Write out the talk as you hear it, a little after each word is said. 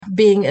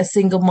being a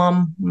single mom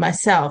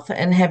myself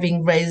and having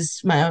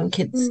raised my own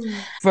kids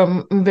from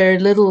very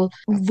little,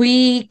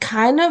 we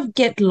kind of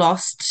get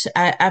lost.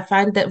 I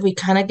find that we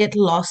kind of get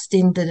lost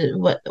in the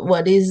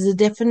what is the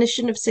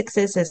definition of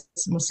success as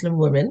Muslim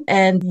women,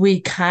 and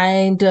we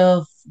kind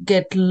of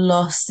get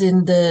lost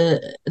in the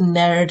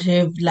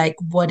narrative, like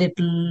what it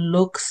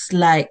looks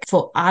like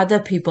for other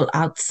people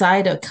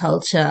outside our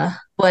culture,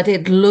 what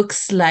it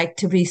looks like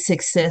to be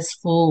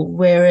successful.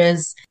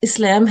 Whereas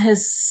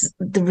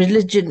the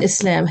religion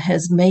Islam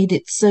has made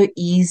it so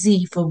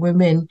easy for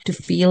women to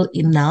feel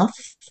enough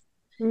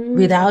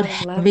without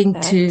I love having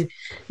that. to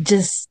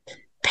just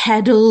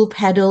paddle,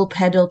 paddle,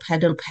 paddle,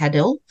 paddle,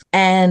 paddle,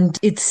 and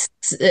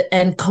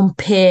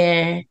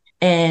compare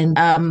and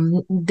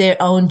their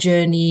own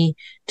journey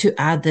to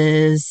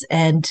others,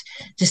 and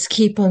just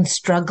keep on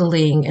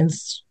struggling, and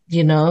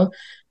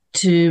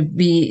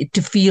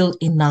to feel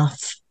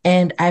enough.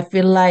 And I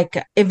feel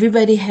like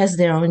everybody has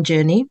their own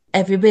journey,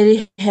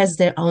 everybody has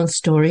their own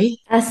story.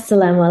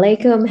 Assalamu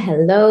alaikum.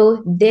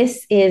 Hello.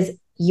 This is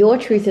Your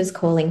Truth is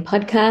Calling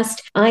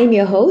podcast. I'm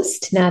your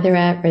host,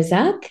 Nadira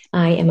Razak.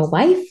 I am a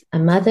wife, a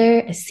mother,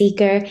 a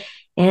seeker,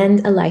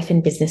 and a life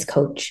and business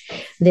coach.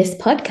 This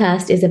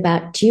podcast is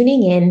about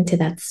tuning in to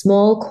that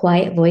small,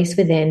 quiet voice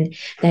within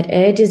that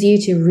urges you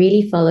to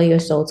really follow your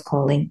soul's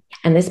calling.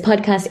 And this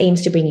podcast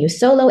aims to bring you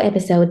solo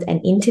episodes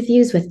and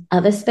interviews with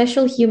other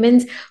special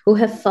humans who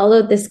have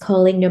followed this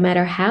calling, no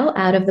matter how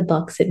out of the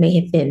box it may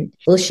have been.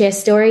 We'll share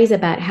stories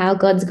about how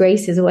God's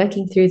grace is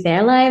working through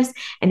their lives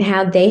and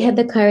how they had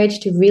the courage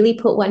to really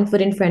put one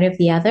foot in front of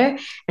the other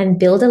and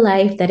build a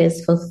life that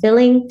is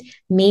fulfilling,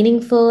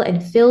 meaningful,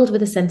 and filled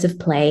with a sense of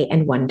play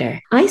and wonder.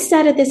 I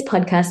started this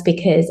podcast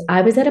because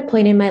I was at a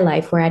point in my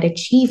life where I'd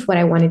achieved what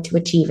I wanted to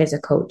achieve as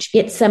a coach,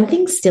 yet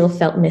something still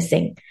felt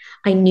missing.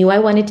 I knew I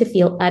wanted to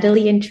feel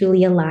utterly and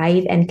truly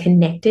alive and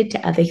connected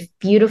to other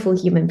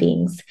beautiful human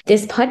beings.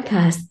 This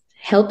podcast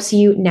helps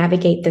you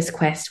navigate this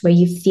quest where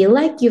you feel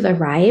like you've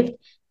arrived,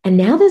 and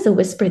now there's a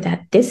whisper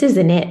that this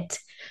isn't it.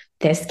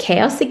 There's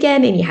chaos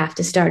again and you have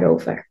to start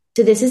over.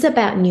 So this is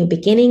about new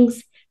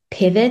beginnings,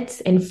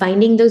 pivots, and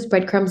finding those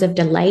breadcrumbs of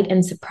delight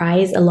and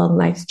surprise along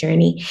life's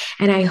journey.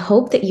 And I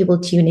hope that you will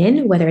tune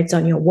in, whether it's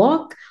on your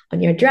walk,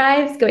 on your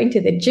drives, going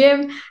to the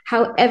gym,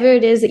 however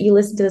it is that you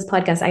listen to this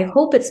podcast. I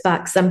hope it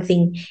sparks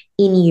something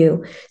in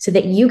you so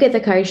that you get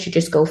the courage to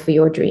just go for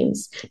your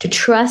dreams, to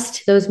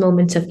trust those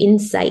moments of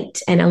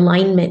insight and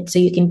alignment so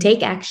you can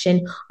take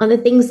action on the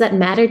things that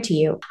matter to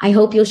you. I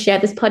hope you'll share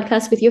this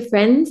podcast with your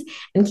friends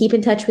and keep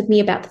in touch with me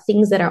about the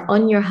things that are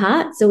on your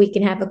heart so we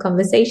can have a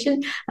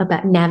conversation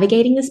about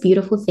navigating this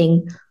beautiful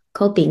thing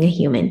called being a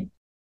human.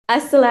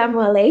 Assalamu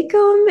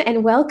alaikum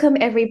and welcome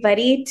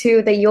everybody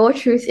to the Your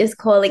Truth is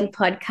Calling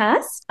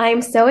podcast.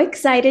 I'm so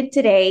excited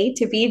today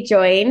to be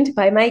joined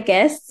by my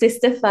guest,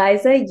 Sister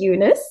Faiza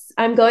Yunus.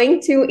 I'm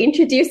going to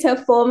introduce her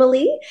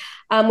formally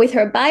with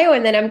her bio,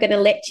 and then I'm going to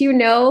let you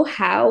know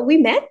how we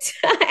met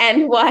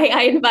and why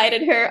I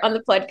invited her on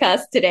the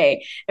podcast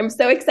today. I'm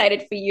so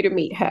excited for you to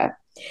meet her.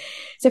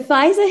 So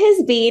Faiza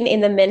has been in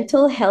the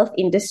mental health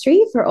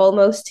industry for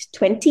almost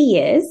 20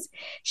 years.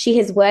 She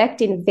has worked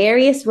in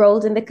various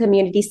roles in the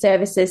community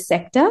services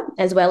sector,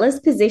 as well as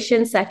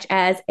positions such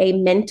as a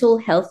mental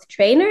health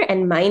trainer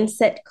and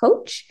mindset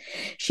coach.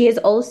 She has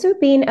also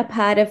been a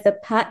part of the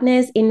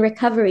Partners in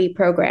Recovery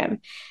program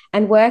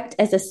and worked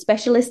as a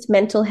specialist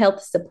mental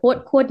health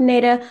support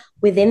coordinator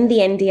within the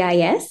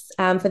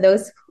NDIS. For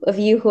those of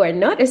you who are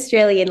not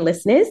Australian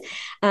listeners,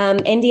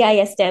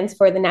 NDIS stands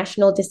for the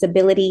National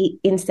Disability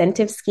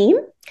Incentive Scheme.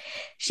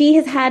 She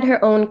has had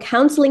her own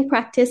counseling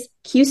practice,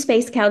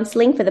 Q-Space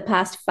Counseling, for the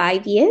past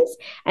 5 years,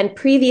 and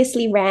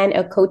previously ran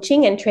a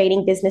coaching and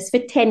training business for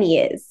 10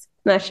 years.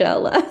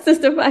 MashaAllah,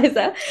 Sister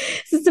Faiza.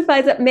 Sister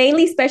Faiza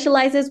mainly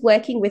specializes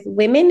working with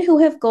women who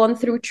have gone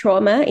through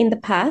trauma in the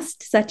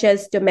past, such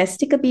as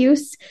domestic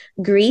abuse,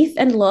 grief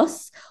and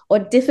loss, or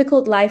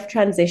difficult life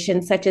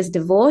transitions such as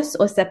divorce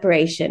or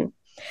separation.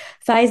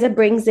 Faiza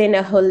brings in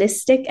a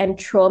holistic and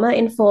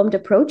trauma-informed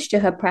approach to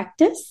her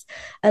practice,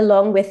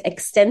 along with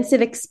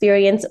extensive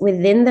experience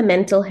within the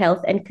mental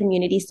health and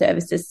community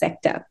services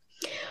sector.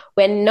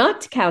 When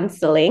not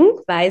counseling,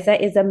 Faiza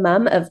is a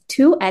mum of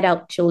 2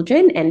 adult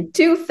children and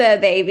 2 fur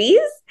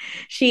babies.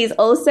 She's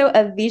also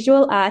a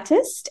visual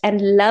artist and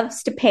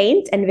loves to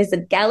paint and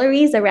visit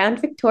galleries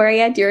around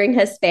Victoria during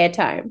her spare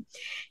time.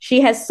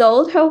 She has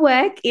sold her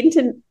work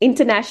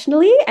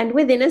internationally and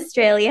within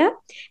Australia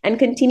and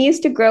continues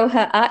to grow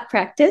her art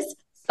practice,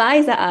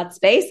 Faiza Art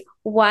Space,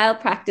 while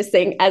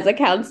practicing as a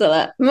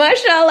counselor.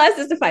 MashaAllah,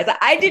 Sister Faiza.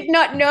 I did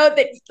not know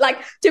that,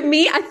 to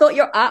me, I thought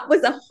your art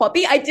was a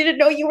hobby. I didn't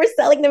know you were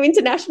selling them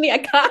internationally. I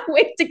can't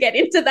wait to get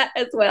into that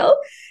as well.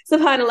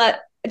 SubhanAllah.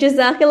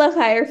 Jazakallah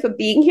khair for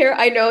being here.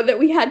 I know that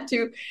we had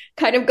to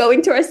kind of go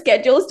into our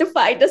schedules to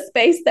find a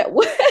space that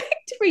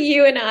worked for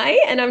you and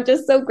I, and I'm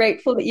just so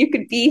grateful that you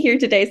could be here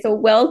today. So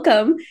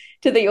welcome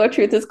to the Your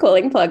Truth is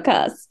Calling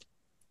podcast.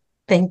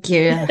 Thank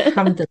you.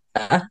 Alhamdulillah.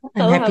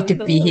 I'm happy to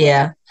be Alhamdulillah.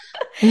 here.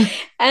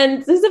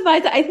 And Sister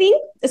Faiza, I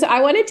think so.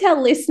 I want to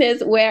tell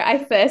listeners where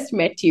I first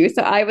met you.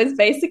 So I was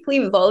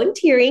basically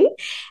volunteering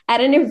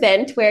at an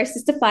event where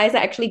Sister Faiza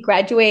actually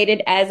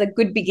graduated as a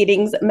Good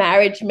Beginnings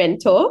marriage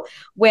mentor,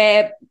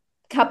 where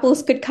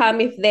couples could come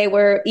if they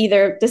were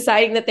either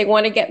deciding that they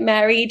want to get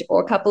married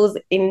or couples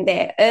in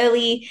their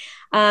early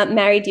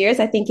married years.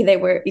 I think if they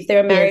were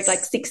married like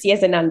Yes. 6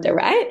 years and under,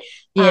 right?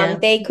 Yeah.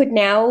 They could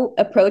now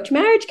approach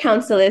marriage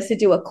counselors to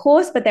do a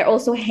course, but they're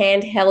also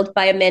handheld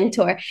by a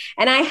mentor.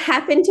 And I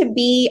happened to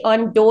be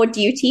on door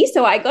duty,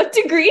 so I got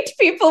to greet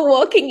people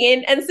walking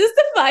in. And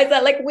Sister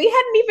Faiza, like we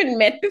hadn't even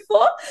met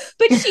before,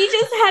 but she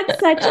just had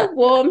such a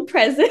warm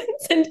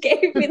presence and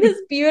gave me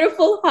this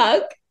beautiful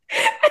hug.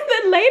 And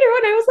then later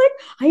on, I was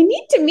like, I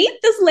need to meet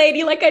this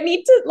lady. Like, I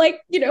need to, like,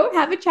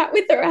 have a chat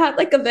with her or have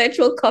like a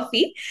virtual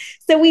coffee.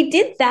 So we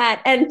did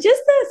that. And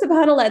just the,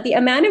 subhanAllah, the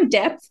amount of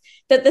depth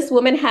that this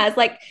woman has,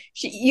 like,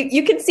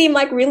 you can seem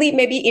like really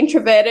maybe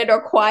introverted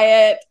or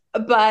quiet,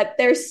 but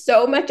there's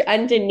so much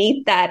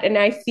underneath that. And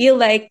I feel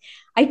like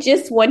I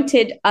just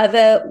wanted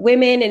other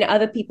women and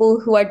other people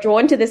who are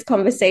drawn to this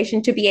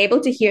conversation to be able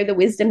to hear the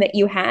wisdom that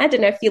you had.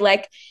 And I feel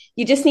like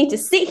you just need to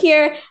sit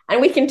here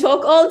and we can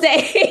talk all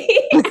day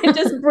and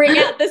just bring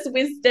out this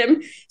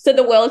wisdom so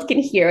the world can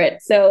hear it.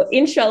 So,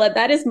 inshallah,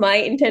 that is my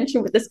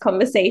intention with this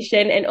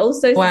conversation. And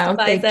also, Sister Wow,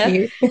 thank Faiza,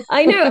 you.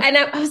 I know. And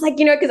I was like,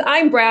 because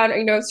I'm brown,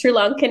 Sri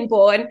Lankan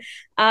born.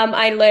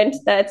 I learned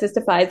that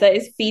Sister Faiza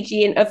is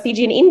of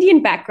Fijian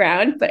Indian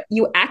background, but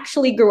you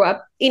actually grew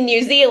up in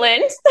New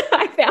Zealand.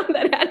 I found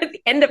that out at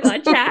the end of our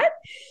chat.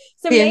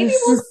 So maybe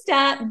Yes. we'll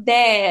start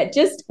there.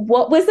 Just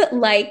what was it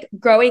like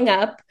growing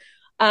up,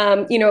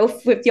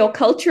 with your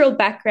cultural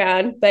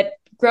background, but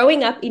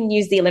growing up in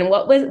New Zealand?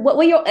 What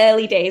were your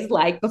early days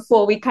like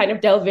before we kind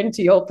of delve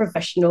into your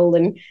professional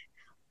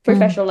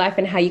life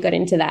and how you got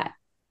into that?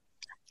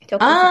 Talk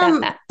to us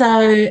about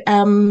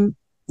that.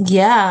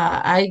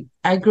 Yeah,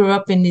 I grew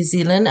up in New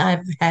Zealand.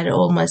 I've had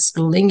all my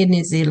schooling in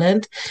New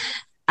Zealand.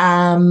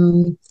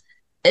 Um,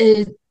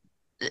 it,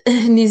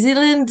 New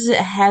Zealand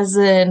has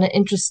an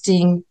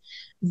interesting,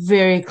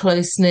 very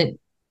close-knit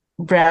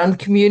brown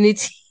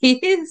community.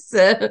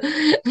 So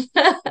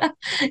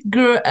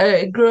grew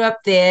up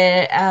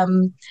there.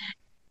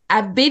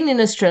 I've been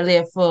in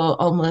Australia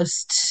for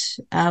almost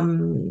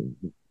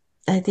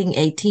I think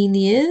 18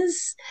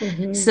 years.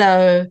 Mm-hmm.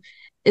 So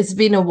it's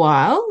been a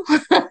while.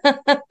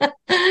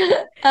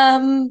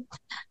 um,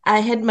 I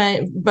had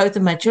my both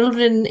of my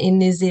children in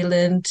New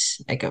Zealand.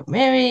 I got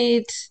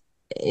married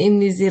in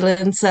New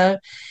Zealand. So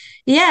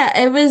yeah,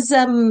 it was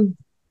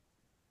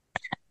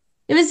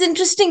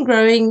interesting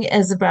growing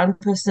as a brown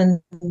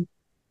person.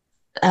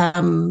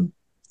 Um,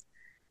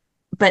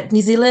 but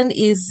New Zealand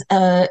it's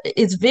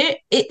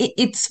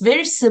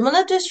very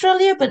similar to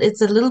Australia, but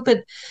it's a little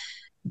bit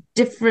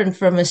different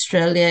from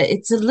Australia.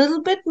 It's a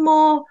little bit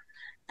more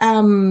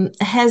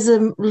has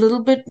a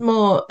little bit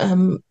more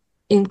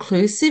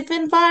inclusive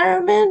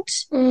environment,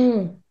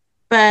 Mm.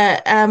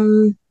 but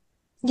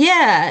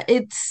yeah,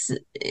 And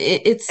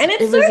it it's so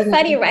was an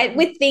funny, right?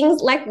 With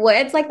things like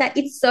words like that,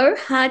 it's so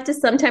hard to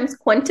sometimes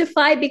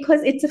quantify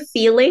because it's a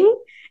feeling.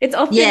 It's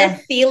often a yeah,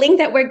 feeling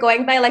that we're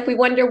going by. Like we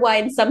wonder why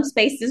in some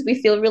spaces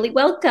we feel really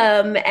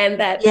welcome and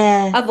that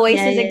yeah, our voice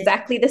yeah, is yeah,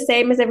 exactly the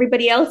same as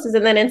everybody else's.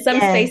 And then in some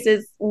yeah,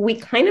 spaces, we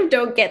kind of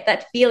don't get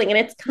that feeling. And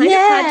it's kind of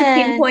hard to yeah,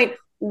 pinpoint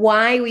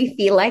why we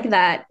feel like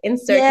that in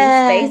certain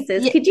yeah,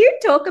 spaces. yeah. Could you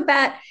talk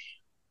about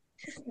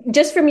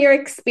just from your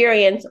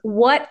experience,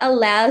 what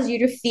allows you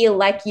to feel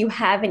like you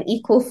have an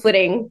equal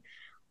footing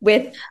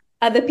with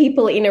other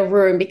people in a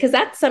room? Because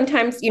that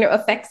sometimes,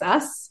 affects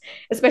us,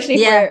 especially if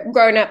Yeah. we're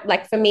grown up.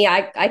 Like for me,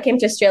 I came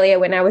to Australia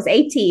when I was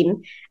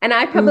 18 and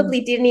I Mm,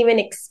 probably didn't even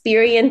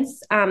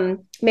experience,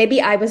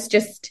 maybe I was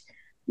just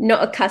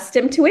not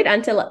accustomed to it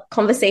until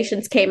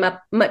conversations came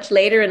up much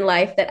later in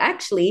life that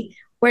actually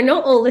we're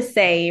not all the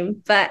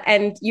same,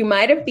 and you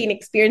might have been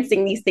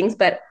experiencing these things,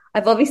 but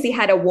I've obviously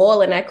had a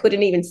wall and I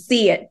couldn't even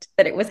see it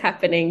that it was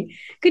happening.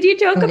 Could you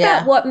talk about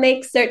yeah. what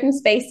makes certain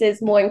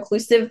spaces more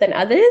inclusive than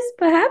others,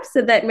 perhaps,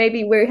 so that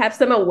maybe we have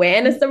some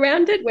awareness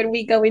around it when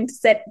we go into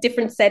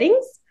different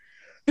settings?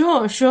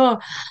 Sure, sure.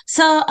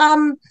 So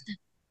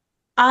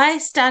I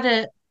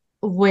started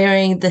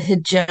wearing the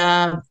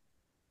hijab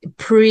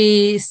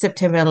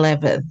pre-September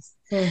 11th.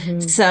 Mm-hmm.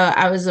 So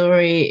I was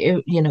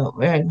already,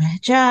 wearing my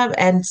hijab.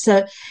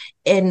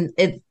 And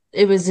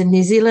it was in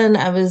New Zealand.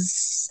 I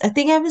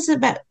think I was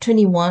about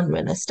 21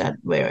 when I started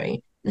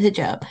wearing the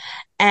hijab.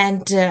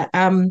 And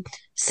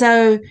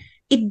so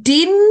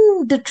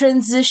the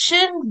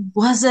transition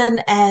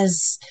wasn't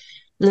as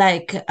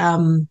like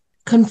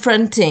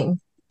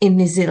confronting in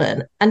New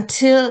Zealand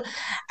until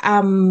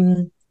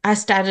I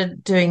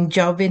started doing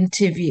job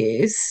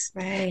interviews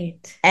Right.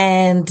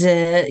 and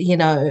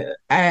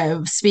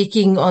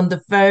speaking on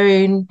the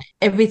phone.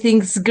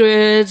 Everything's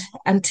good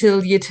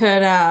until you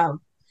turn up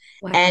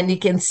and you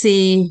Wow. can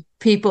see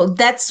people.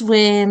 That's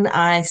when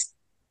I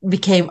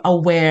became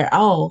aware,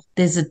 oh,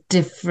 there's a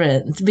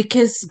difference.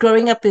 Because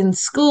growing up in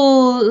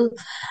school,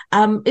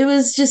 it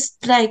was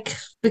just like,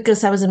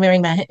 because I wasn't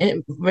wearing my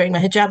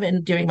hijab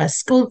and during my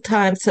school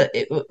time, so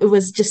it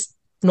was just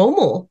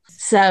normal.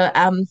 So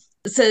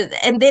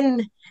and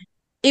then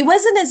it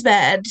wasn't as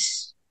bad,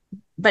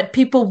 but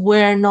people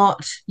were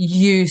not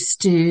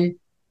used to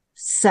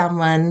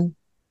someone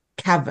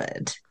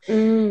covered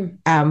Mm.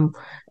 um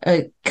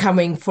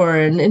coming for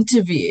an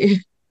interview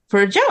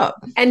for a job.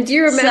 And do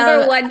you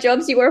remember So what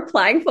jobs you were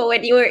applying for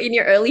when you were in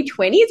your early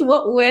 20s?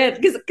 What were,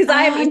 because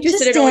I am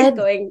interested just in always had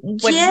going,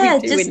 what did we yeah,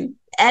 do just in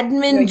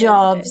admin going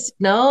out of it? jobs,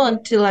 no, Yeah.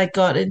 until I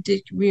got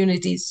into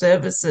community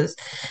services.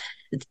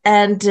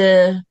 And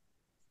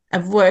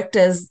I've worked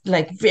as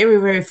like very,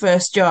 very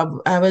first job.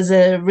 I was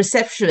a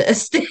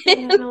receptionist.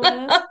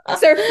 Marvelous.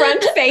 So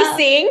front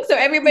facing, so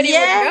everybody would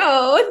Yeah,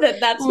 know that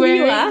that's who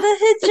you wearing are. the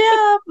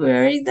hijab,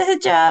 wearing the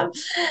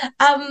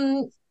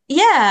hijab.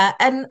 Yeah,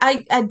 and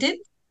I did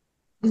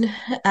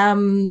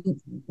um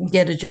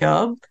get a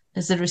job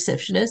as a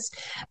receptionist,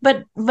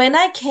 but when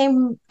I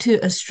came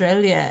to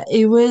Australia,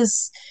 it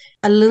was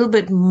a little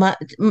bit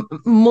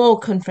more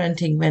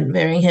confronting when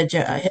wearing a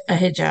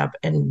hijab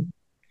and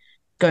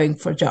going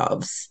for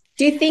jobs.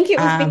 Do you think it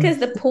was Um, because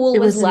the pool it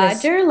was wasn't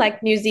as larger?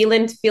 Like New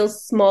Zealand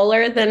feels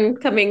smaller than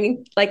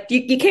coming, like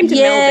you came to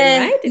Melbourne, yeah,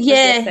 right? It was your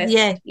yeah, first,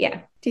 yeah,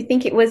 yeah. Do you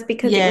think it was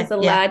because it yeah, was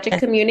a yeah. larger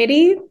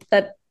community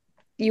that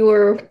you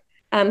were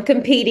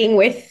competing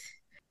with?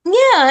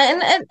 Yeah,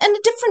 and a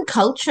different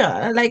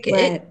culture. Like it,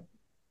 Right.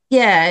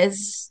 yeah,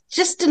 it's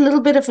just a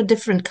little bit of a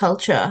different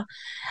culture.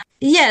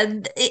 Yeah,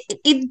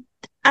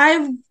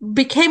 I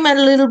became a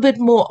little bit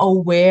more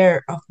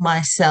aware of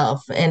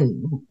myself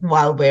and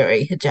while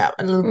wearing hijab,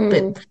 a little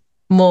bit Mm.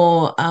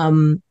 more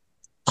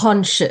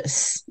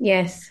conscious.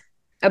 Yes.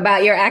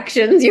 About your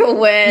actions, your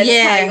words, how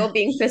Yeah, you're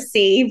being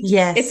perceived.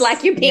 It's like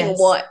yes, you're being yes.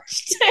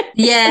 watched.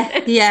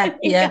 Yeah, yeah,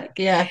 yeah, Like,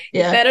 yeah, you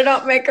yeah, better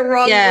not make a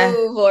wrong yeah.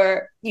 move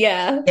or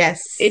yeah,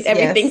 Yes,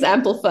 everything's yes.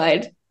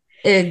 amplified.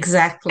 And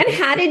Exactly.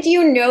 how did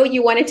you know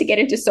you wanted to get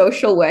into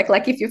social work?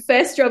 Like if your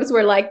first jobs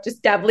were like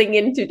just dabbling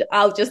into,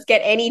 I'll just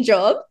get any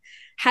job.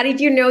 How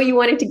did you know you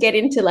wanted to get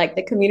into like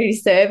the community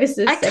I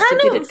services sector?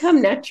 kind Did of it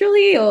come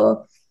naturally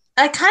or?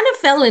 I kind of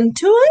fell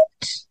into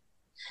it.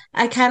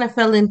 I kind of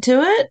fell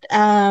into it.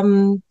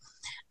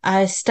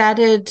 I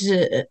started,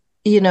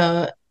 you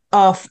know,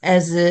 off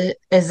as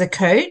a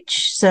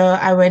coach. So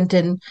I went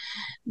in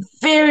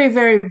very,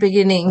 very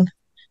beginning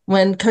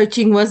when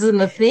coaching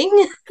wasn't a thing.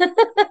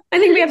 I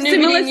think we have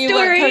Nobody similar knew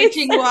what stories.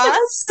 coaching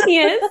was.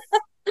 Yes.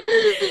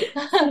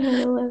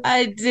 So,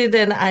 I did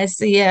an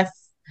ICF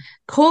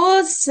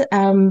course,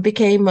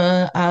 became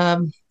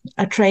a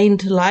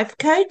trained life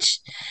coach,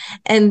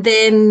 and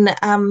then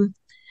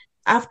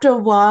after a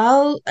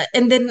while,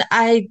 and then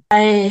I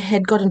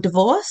had gotten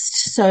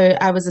divorced, so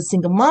I was a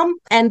single mom,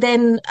 and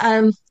then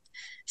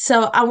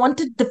so I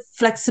wanted the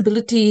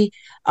flexibility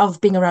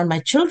of being around my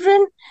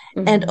children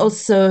and mhm.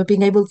 also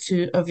being able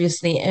to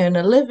obviously earn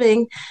a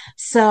living.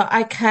 So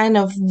I kind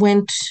of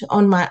went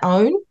on my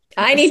own,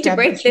 I need to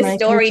break established this my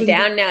story coaching.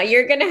 down now.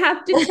 You're going to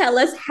have to tell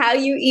us how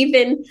you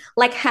even,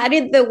 like, how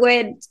did the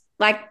word,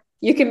 like,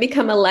 you can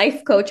become a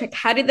life coach? Like,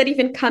 how did that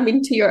even come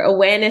into your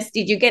awareness?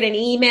 Did you get an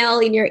email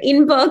in your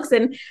inbox?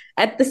 And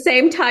at the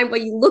same time, were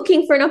you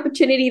looking for an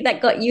opportunity that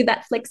got you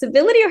that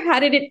flexibility? Or how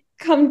did it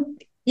come,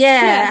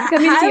 yeah, Yeah,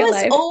 come into your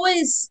life?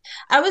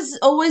 I was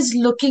always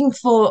looking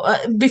for,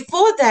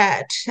 before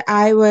that,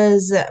 I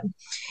was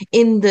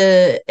in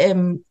the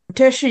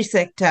tertiary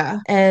sector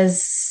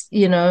as,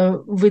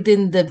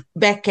 within the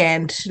back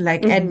end,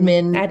 like Mm-hmm.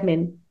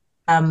 admin,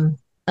 Admin.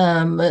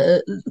 um,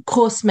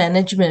 course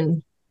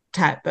management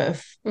type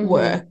of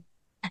work. Mm-hmm.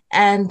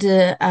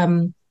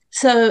 And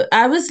so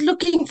I was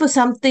looking for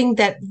something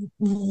that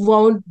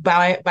won't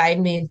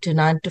bind me into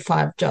 9 to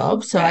 5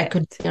 jobs so I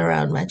could Right. be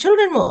around my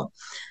children more.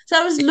 So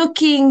I was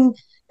looking,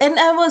 and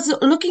I was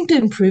looking to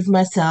improve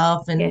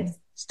myself and Yes.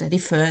 study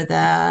further,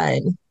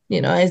 and,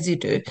 as you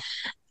do.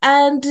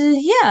 And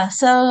yeah,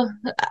 so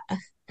I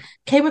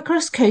came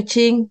across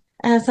coaching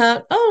and I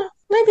thought, oh,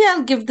 maybe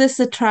I'll give this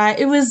a try.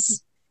 It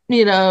was,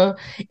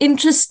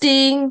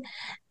 interesting.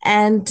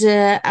 And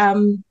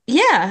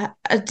yeah,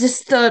 I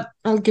just thought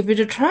I'll give it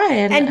a try,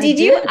 and And I did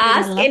you did, and I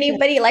ask loved it.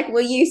 anybody, like,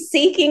 were you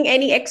seeking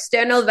any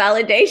external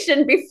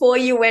validation before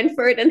you went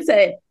for it and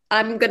said,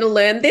 I'm going to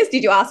learn this?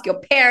 Did you ask your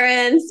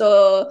parents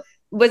or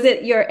was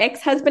it your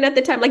ex-husband at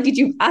the time? Like, did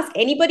you ask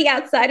anybody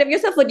outside of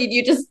yourself or did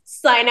you just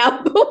sign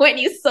up when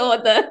you saw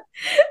the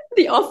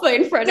offer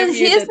in front of So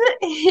you? That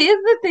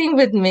here's the thing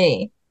with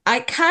me. I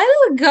kind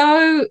of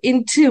go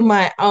into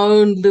my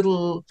own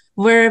little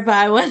wherever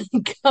I want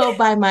to go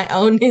by my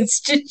own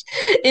intuition.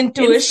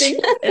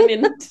 instinct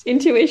and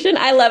intuition.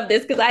 I love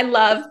this because I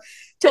love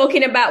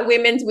talking about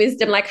women's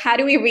wisdom. Like, how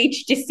do we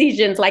reach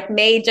decisions, like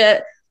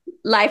major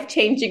life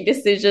changing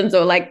decisions,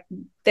 or like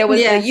there was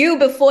the Yeah, you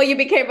before you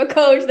became a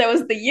coach, there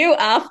was the you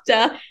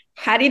after.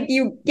 How did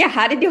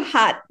your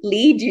heart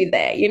lead you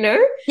there?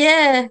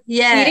 yeah, So you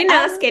yeah. didn't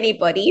ask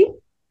anybody, you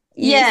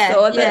Yeah,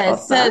 saw the yeah.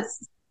 So offer.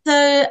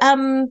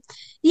 So,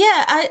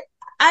 yeah,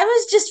 I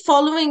was just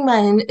following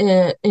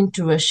my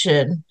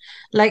intuition.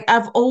 Like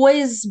I've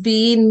always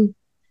been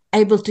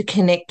able to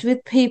connect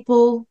with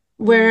people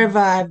Mm. wherever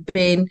I've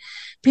been.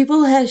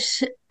 People have,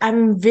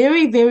 I'm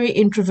very, very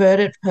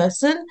introverted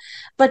person,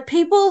 but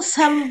people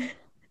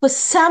for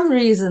some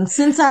reason,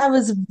 since I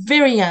was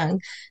very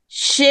young,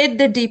 shared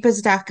the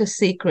deepest, darkest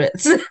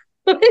secrets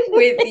with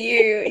With me.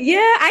 you. Yeah,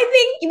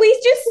 I think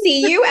we just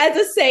see you as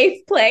a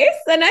safe place.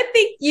 And I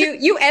think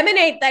you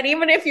emanate that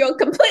even if you're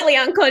completely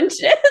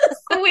unconscious.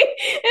 We're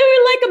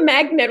like a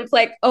magnet. It's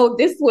like, oh,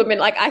 this woman,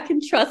 like I can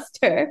trust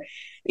her,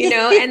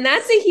 and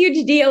that's a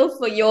huge deal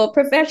for your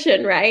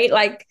profession, right?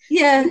 Like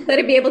Yeah, we've got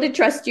to be able to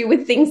trust you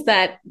with things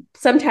that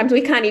sometimes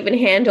we can't even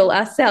handle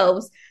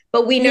ourselves.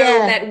 But we know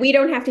yeah, that we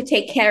don't have to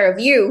take care of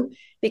you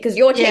because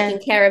you're yeah, taking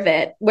care of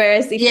it.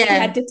 Whereas if we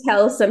yeah, had to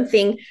tell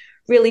something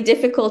really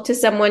difficult to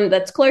someone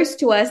that's close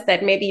to us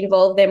that maybe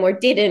involved them or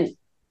didn't,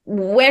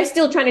 we're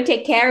still trying to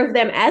take care of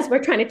them as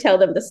we're trying to tell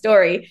them the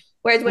story.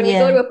 Whereas when we go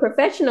yeah, to a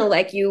professional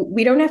like you,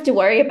 we don't have to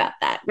worry about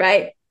that,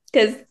 right?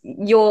 Because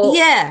you're,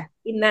 yeah,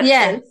 in that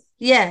yeah, sense,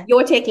 yeah,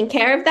 you're taking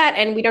care of that,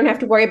 and we don't have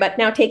to worry about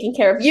now taking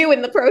care of you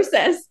in the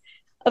process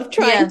of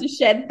trying yeah, to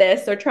shed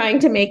this or trying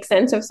to make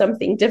sense of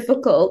something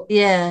difficult.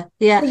 yeah,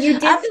 yeah. So you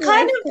did I've the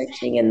kind life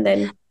coaching and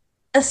then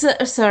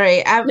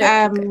sorry, no,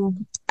 it's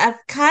okay.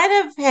 I've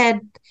kind of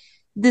had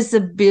this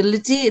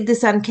ability,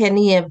 this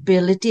uncanny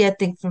ability, I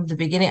think from the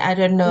beginning. I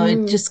don't know, it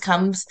Mm, just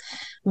comes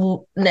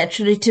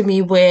naturally to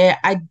me where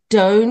I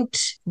don't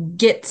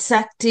get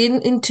sucked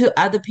into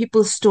other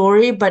people's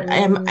story, but I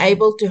am mm,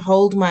 able to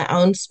hold my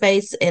own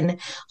space and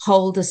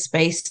hold a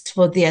space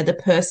for the other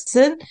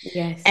person.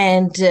 yes.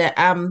 And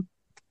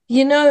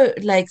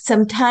like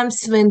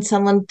sometimes when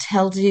someone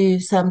tells you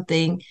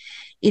something,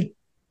 it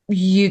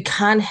you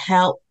can't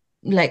help.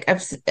 Like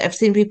I've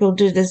seen people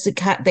do this.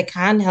 They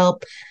can't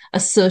help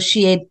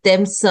associate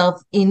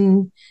themselves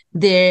in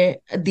the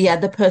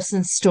other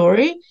person's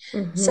story.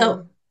 So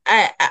Mm-hmm.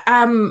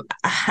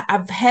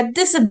 I've had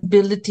this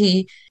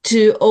ability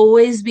to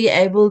always be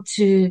able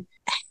to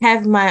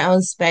have my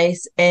own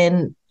space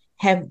and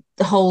have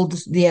hold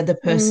the other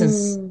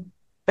person's Mm,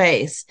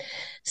 space.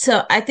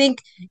 So I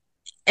think,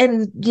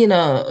 and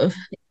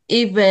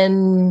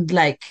even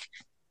like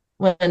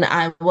when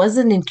I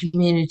wasn't in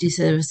community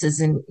services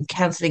and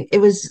counseling, it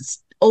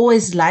was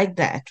always like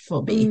that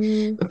for me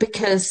mm.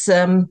 because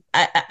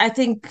I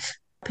think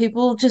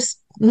people just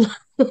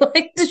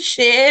like to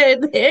share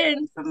their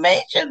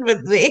information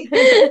with me.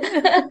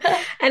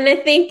 And I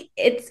think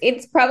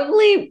it's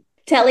probably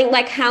telling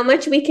like how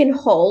much we can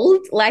hold.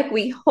 Like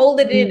we hold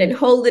it in and Mm,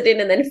 hold it in,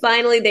 and then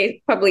finally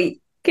they probably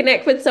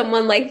connect with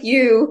someone like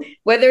you,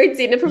 whether it's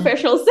in a yeah,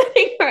 professional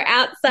setting or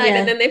outside, and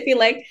yeah, then they feel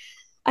like,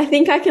 I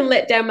think I can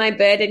let down my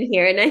burden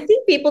here. And I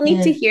think people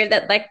need to yeah, hear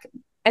that like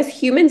as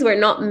humans, we're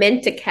not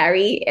meant to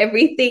carry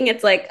everything.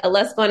 It's like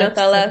Allah subhanahu wa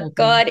ta'ala, absolutely.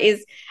 God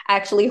is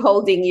actually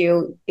holding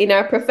you in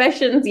our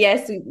professions.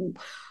 Yes,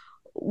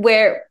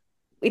 where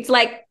it's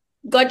like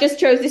God just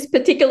chose this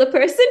particular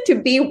person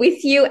to be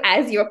with you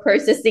as you're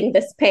processing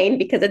this pain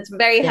because it's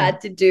very Yeah,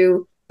 hard to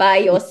do by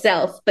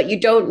yourself. But you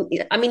don't,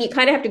 I mean, you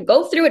kind of have to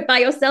go through it by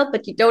yourself,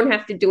 but you don't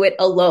have to do it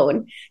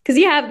alone because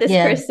you have this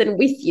yeah, person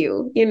with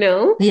you.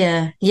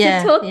 yeah, So,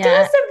 yeah, talk to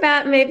yeah. us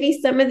about maybe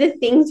some of the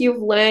things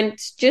you've learned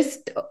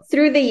just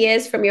through the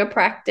years from your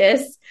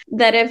practice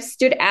that have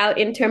stood out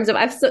in terms of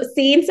I've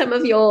seen some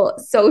of your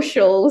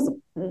socials.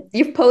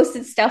 You've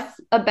posted stuff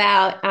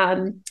about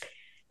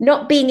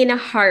not being in a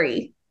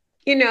hurry,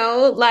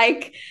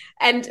 like,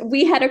 and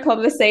we had a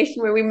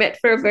conversation where we met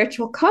for a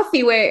virtual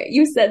coffee where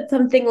you said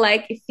something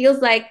like, it feels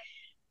like,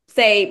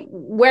 say,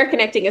 we're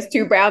connecting as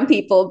two brown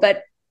people,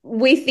 but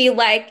we feel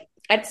like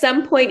at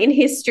some point in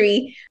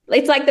history,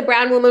 it's like the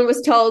brown woman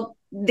was told,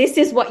 this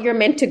is what you're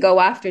meant to go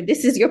after.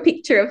 This is your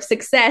picture of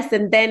success.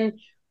 And then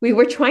we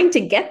were trying to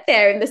get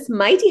there in this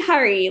mighty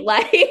hurry.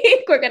 Like,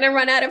 we're going to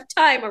run out of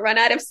time or run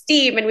out of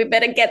steam, and we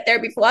better get there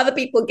before other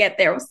people get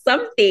there or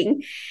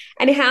something.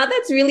 And how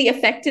that's really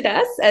affected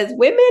us as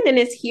women and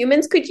as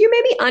humans. Could you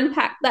maybe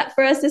unpack that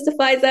for us, Sister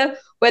Faiza,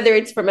 whether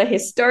it's from a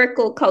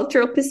historical,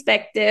 cultural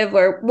perspective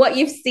or what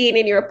you've seen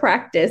in your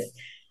practice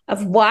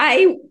of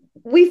why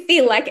we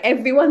feel like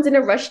everyone's in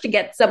a rush to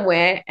get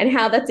somewhere and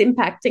how that's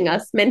impacting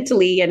us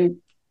mentally and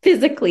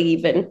physically,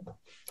 even?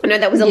 I know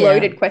that was a Yeah,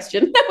 loaded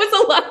question. That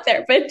was a lot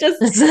there, but just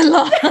it's a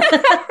lot.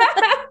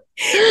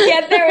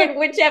 get there in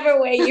whichever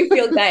way you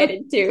feel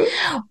guided to.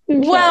 Well,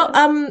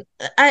 Inshallah.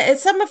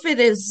 some of it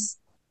is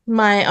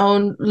my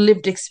own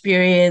lived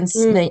experience,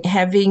 Mm, like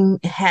having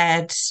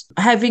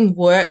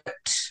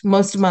worked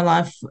most of my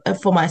life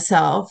for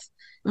myself.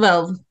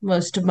 Well,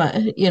 most of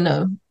my,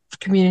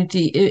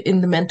 community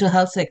in the mental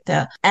health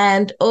sector,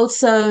 and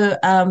also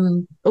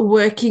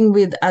working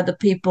with other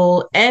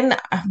people, and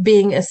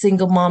being a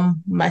single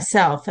mom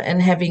myself,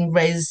 and having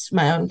raised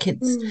my own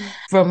kids mm,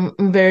 from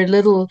very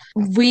little,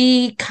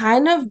 we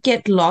kind of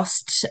get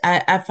lost.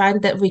 I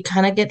find that we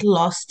kind of get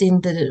lost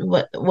in the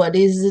what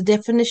is the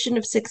definition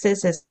of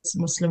success as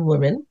Muslim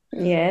women.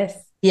 yes.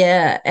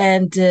 Yeah,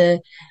 and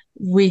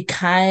we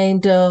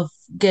kind of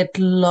get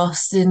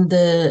lost in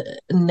the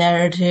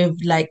narrative,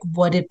 like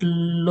what it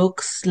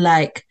looks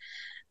like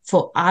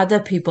for other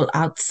people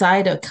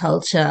outside our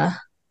culture,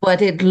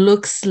 what it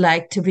looks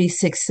like to be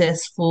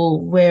successful.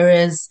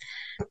 Whereas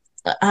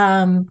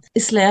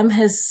Islam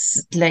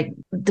has, like,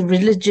 the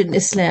religion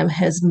Islam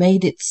has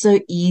made it so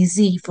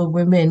easy for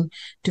women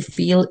to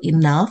feel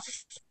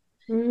enough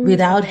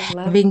without I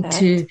love having that.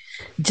 to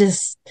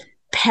just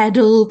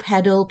paddle,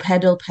 paddle,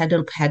 paddle,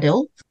 paddle,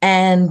 paddle,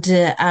 and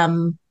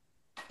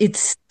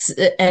it's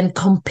and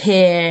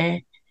compare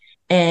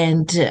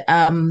and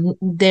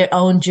their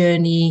own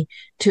journey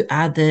to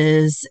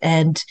others,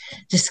 and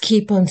just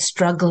keep on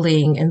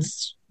struggling, and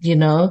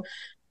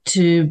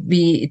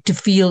to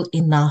feel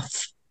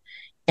enough.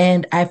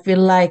 And I feel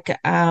like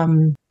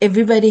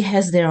everybody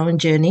has their own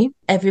journey.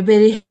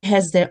 Everybody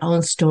has their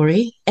own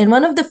story. And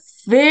one of the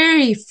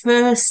very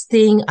first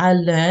thing I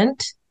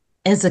learned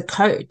as a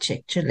coach,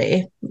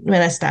 actually,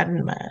 when I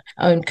started my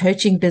own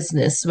coaching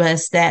business,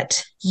 was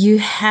that you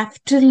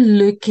have to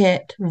look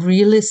at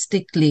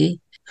realistically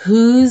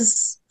who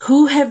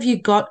have you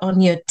got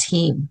on your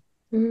team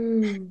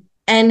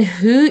and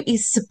who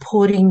is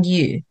supporting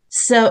you.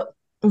 So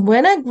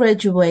when I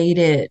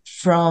graduated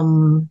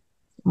from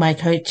my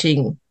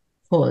coaching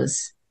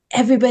course,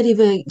 everybody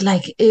were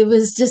like, it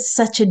was just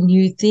such a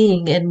new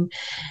thing. And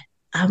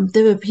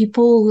there were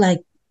people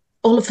like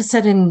all of a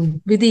sudden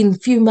within a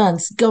few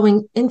months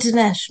going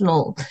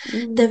international.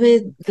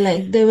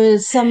 There were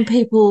some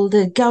people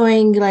that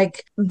going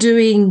like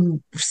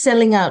doing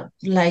selling out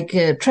like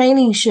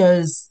training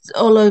shows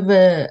all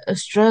over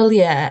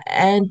Australia.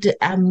 And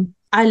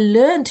I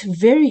learned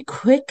very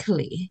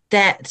quickly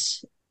that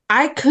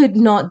I could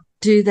not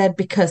do that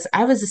because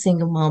I was a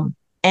single mom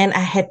and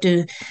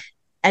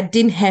I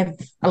didn't have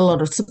a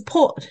lot of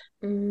support.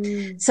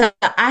 So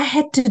I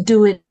had to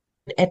do it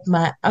at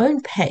my own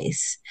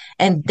pace.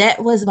 And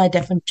that was my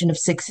definition of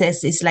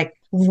success, is like,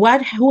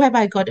 who have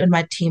I got on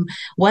my team?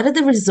 What are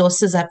the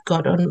resources I've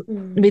got on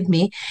with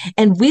me?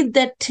 And with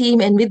that team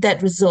and with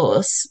that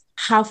resource,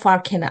 how far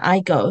can I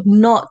go?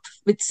 Not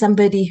with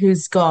somebody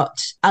who's got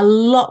a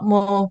lot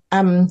more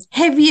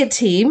heavier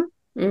team,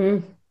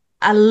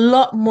 a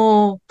lot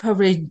more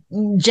probably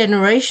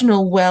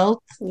generational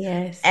wealth,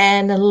 Yes.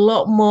 and a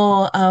lot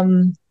more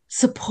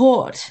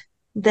support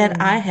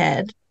that I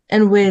had,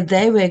 and where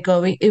they were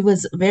going. It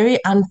was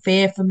very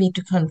unfair for me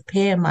to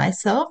compare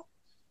myself.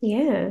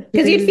 Yeah,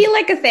 because you'd feel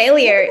like a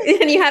failure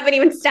and you haven't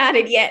even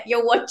started yet.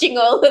 You're watching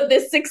all of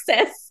this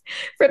success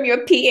from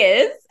your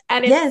peers,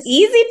 and it's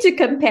easy to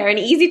compare and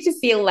easy to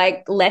feel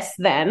like less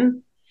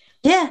than.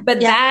 Yeah.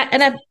 But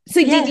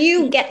did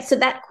you get, so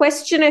that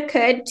question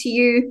occurred to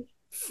you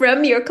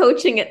from your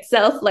coaching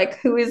itself, like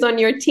who is on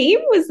your team?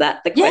 Was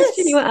that the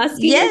question you were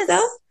asking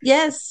yourself?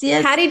 Yes.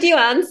 How did you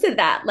answer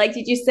that? Like,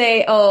 did you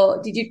say,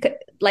 did you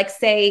like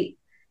say,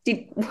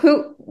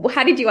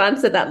 how did you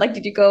answer that? Like,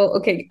 did you go,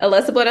 okay,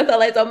 Allah subhanahu wa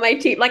ta'ala is on my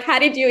team? Like, how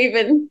did you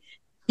even,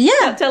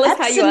 tell us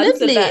how you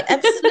answered that.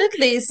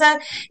 Absolutely. So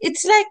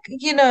it's like,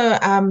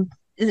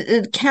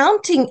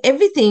 counting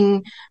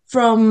everything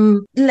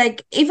from,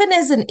 like, even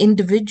as an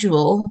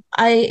individual,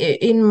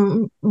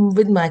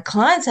 with my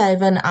clients, I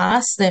even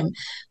ask them,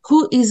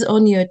 who is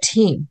on your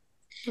team?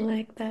 I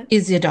like that.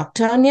 Is your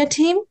doctor on your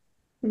team?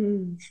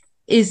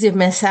 Is your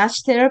massage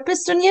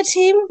therapist on your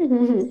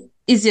team?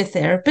 Is your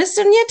therapist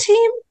on your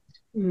team?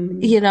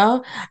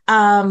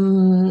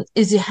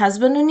 Is your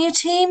husband on your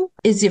team?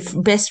 Is your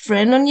best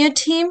friend on your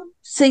team?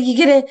 So you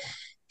gotta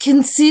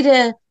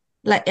consider,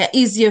 like,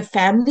 is your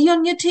family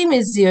on your team?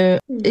 Is your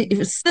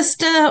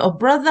sister or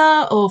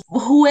brother or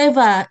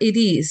whoever it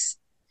is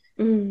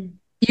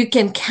you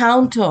can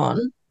count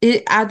on?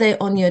 Are they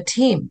on your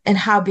team? And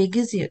how big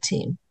is your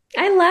team?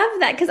 I love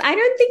that, because I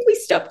don't think we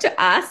stop to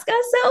ask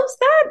ourselves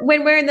that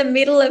when we're in the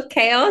middle of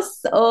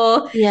chaos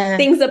or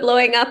things are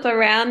blowing up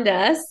around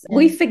us.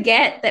 We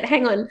forget that,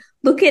 hang on,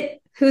 look at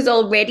who's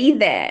already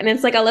there. And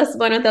it's like Allah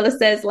subhanahu wa ta'ala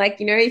says,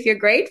 like, if you're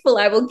grateful,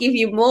 I will give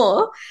you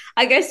more.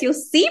 I guess you'll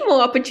see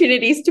more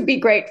opportunities to be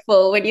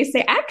grateful when you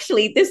say,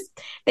 actually,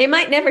 they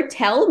might never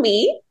tell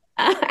me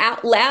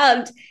out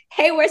loud,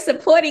 hey, we're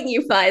supporting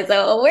you,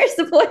 Faiza, or we're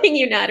supporting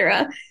you,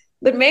 Nadira.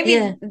 But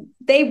maybe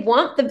they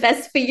want the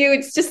best for you.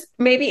 It's just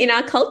maybe in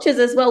our cultures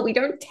as well, we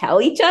don't tell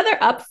each other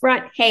up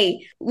front,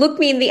 hey, look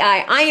me in the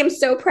eye. I am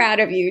so proud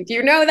of you. Do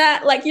you know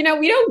that? Like, we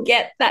don't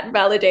get that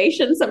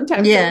validation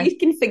sometimes. So we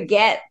can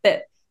forget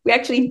that we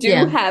actually do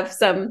have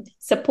some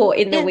support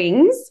in the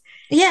wings.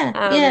 I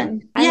love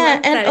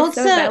that. And it's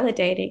also, so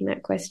validating,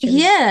 that question.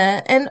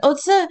 Yeah. And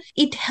also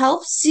it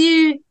helps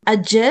you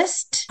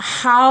adjust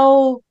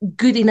how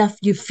good enough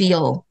you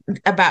feel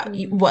about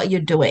what you're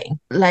doing.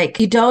 Like,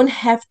 you don't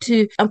have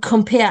to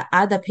compare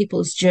other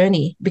people's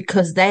journey,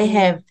 because they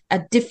have a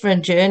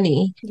different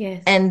journey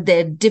and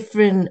their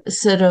different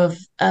sort of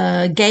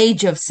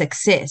gauge of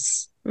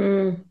success.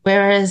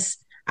 Whereas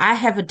I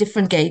have a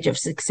different gauge of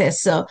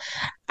success. So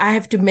I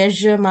have to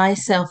measure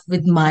myself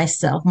with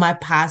myself, my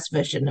past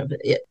version of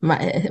it,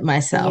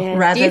 myself, Yes. Do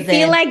rather you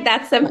feel than like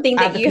that's what something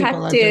that other you people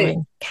have are to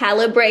doing.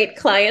 calibrate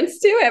clients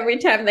to every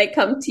time they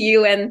come to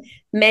you and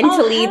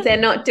mentally Oh, they're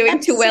not doing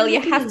too well?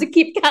 You have to absolutely.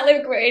 keep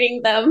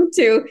calibrating them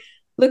to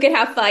look at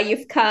how far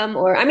you've come.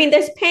 Or, I mean,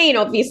 there's pain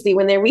obviously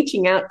when they're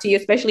reaching out to you,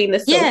 especially in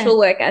the Yeah, social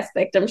work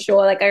aspect, I'm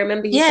sure. Like, I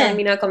remember you telling yeah,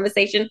 me in our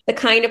conversation, the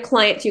kind of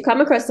clients you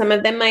come across, some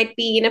of them might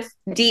be in a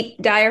deep,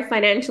 dire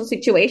financial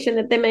situation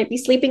that they might be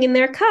sleeping in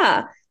their car.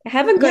 They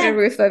haven't got a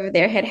yeah, roof over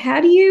their head. How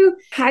do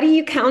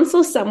you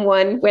counsel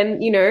someone when,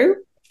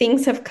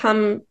 things have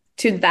come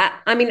to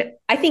that? I mean,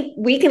 I think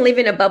we can live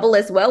in a bubble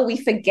as well. We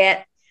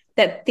forget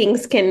that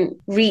things can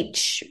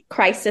reach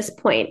crisis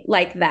point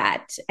like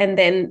that, and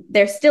then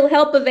there's still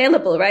help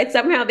available, right?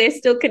 Somehow they're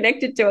still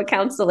connected to a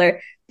counselor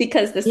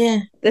because this yeah,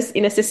 this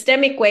in a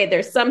systemic way,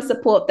 there's some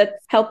support that's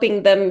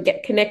helping them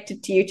get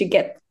connected to you to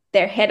get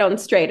their head on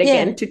straight yeah,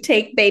 again, to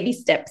take baby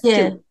steps yeah,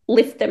 to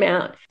lift them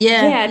out.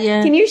 yeah, Yeah,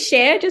 yeah, can you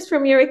share just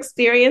from your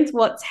experience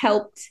what's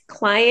helped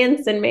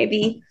clients and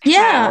maybe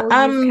yeah.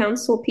 how you've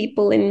counseled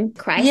people in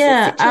crisis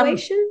Yeah,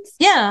 situations?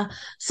 yeah.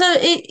 So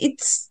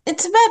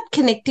it's about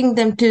connecting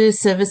them to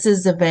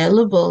services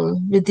available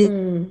within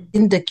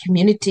Mm, the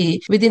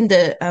community, within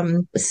the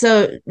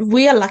so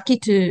we are lucky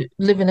to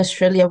live in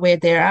Australia where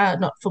there are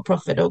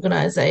not-for-profit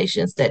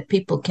organizations that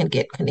people can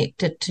get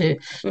connected to.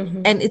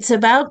 mm-hmm, And it's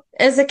about,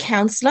 as a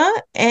counselor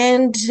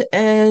and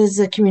as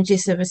a community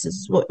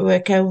services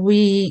worker,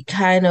 we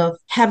kind of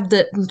have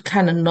the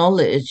kind of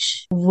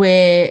knowledge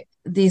where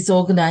these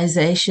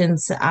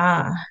organizations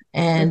are,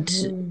 and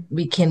mm-hmm.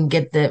 we can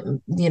get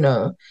them,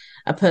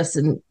 a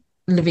person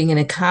living in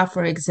a car,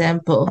 for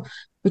example,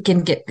 we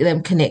can get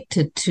them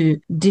connected to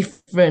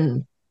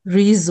different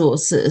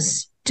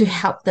resources to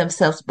help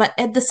themselves, but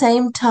at the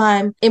same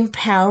time,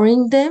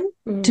 empowering them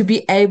to Mm,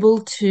 be able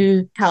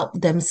to help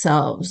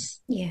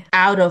themselves yeah.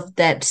 out of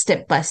that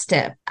step by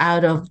step,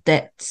 out of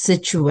that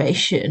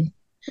situation.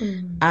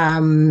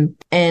 Mm,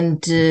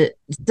 And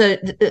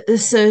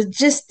so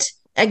just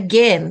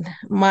again,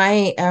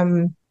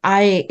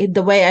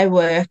 the way I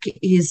work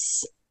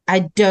is I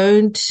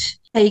don't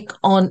take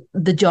on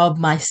the job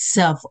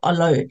myself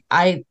alone.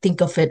 I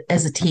think of it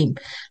as a team.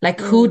 Like,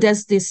 who mm,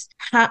 does this?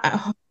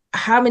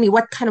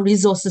 What kind of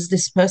resources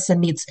this person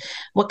needs?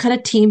 What kind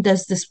of team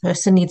does this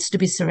person needs to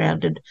be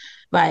surrounded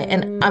by?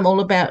 And I'm all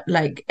mm. about,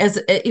 like,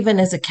 even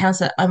as a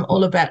counselor, I'm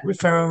all about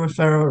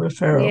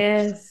referral,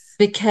 Yes.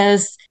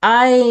 because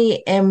I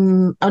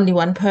am only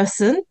one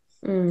person,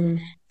 Mm,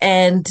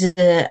 and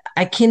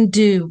I can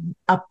do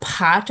a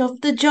part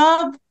of the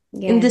job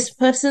in this yes.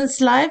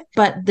 person's life,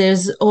 but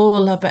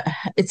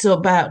it's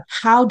about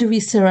how do we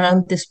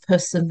surround this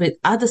person with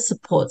other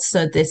supports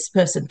so this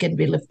person can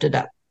be lifted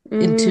up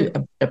into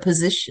Mm. a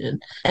position.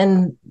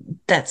 And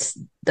that's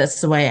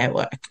the way I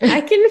work.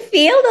 I can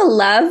feel the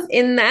love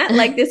in that,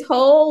 like this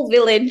whole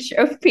village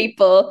of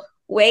people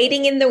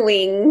waiting in the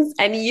wings,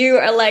 and you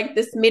are like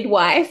this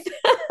midwife,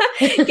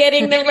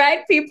 getting the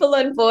right people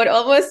on board,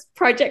 almost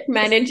project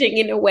managing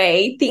in a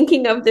way,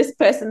 thinking of this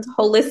person's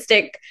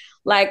holistic,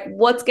 like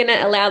what's going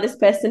to allow this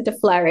person to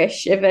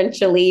flourish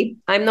eventually.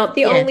 I'm not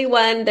the Yeah, only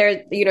one.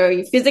 There,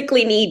 you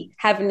physically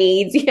have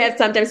needs. You have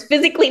sometimes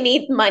physically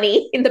need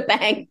money in the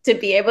bank to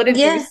be able to do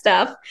yeah,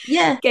 stuff,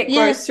 yeah, get yeah.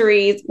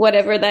 groceries,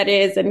 whatever that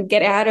is, and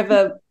get out of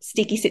a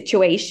sticky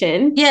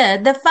situation. Yeah,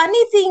 the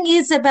funny thing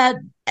is about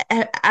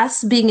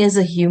us being as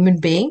a human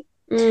being,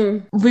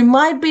 Mm, we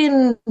might be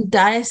in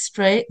dire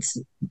straits,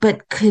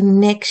 but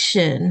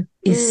connection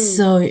is mm,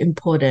 so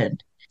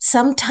important.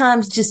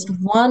 Sometimes just mm,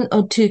 one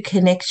or two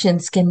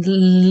connections can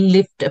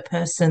lift a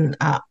person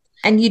up,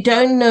 and you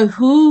don't know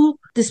who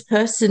this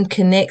person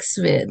connects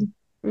with.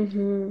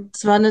 mm-hmm.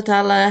 Subhanahu wa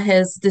Ta'ala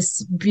has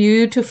this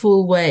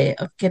beautiful way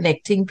of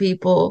connecting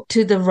people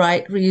to the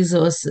right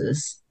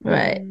resources,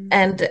 right? Mm.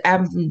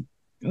 And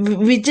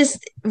we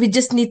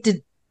just need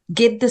to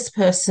get this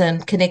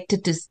person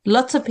connected to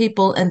lots of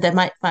people, and they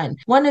might find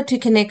one or two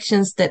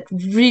connections that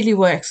really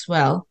works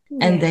well,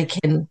 and they Yeah.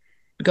 can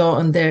go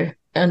on their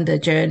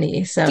journey. Do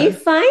you So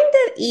find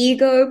that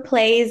ego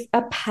plays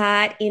a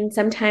part in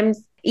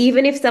sometimes,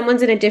 even if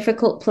someone's in a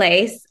difficult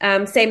place?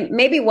 Say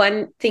maybe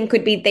one thing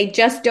could be they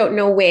just don't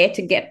know where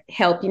to get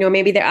help.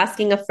 Maybe they're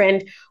asking a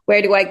friend,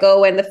 "Where do I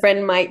go?" And the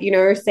friend might,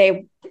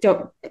 say,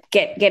 "Don't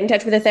get in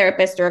touch with a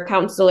therapist or a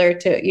counselor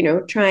to,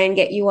 try and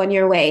get you on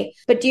your way."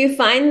 But do you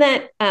find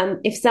that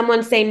if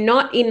someone's, say,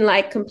 not in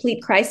like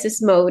complete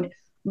crisis mode,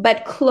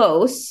 but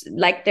close,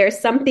 like there's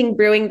something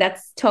brewing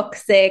that's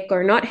toxic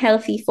or not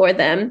healthy for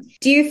them,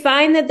 do you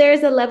find that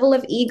there's a level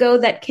of ego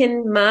that can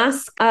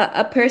mask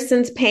a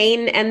person's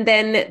pain, and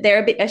then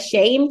they're a bit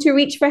ashamed to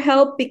reach for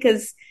help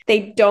because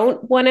they don't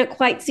want to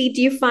quite see?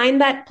 Do you find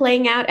that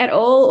playing out at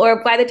all?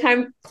 Or by the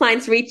time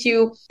clients reach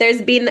you,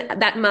 there's been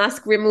that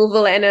mask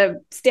removal and a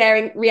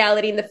staring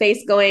reality in the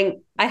face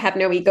going, "I have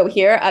no ego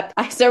here.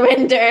 I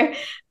surrender.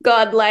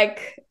 God, like,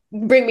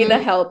 bring me the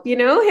mm, help."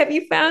 Have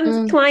you found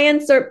mm.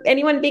 clients or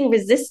anyone being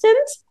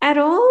resistant at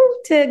all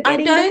to I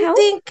getting the don't help?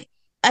 think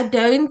I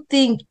don't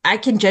think I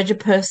can judge a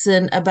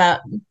person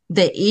about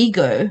their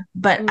ego,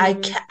 but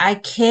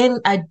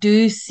I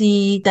do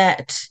see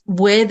that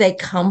where they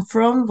come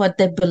from, what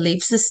their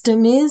belief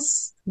system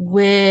is,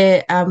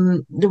 where,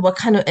 what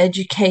kind of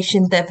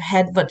education they've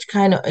had, what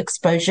kind of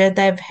exposure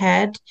they've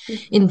had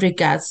in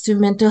regards to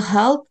mental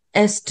health,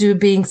 as to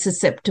being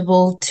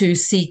susceptible to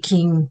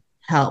seeking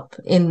help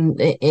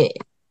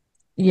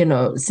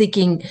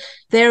seeking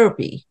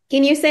therapy.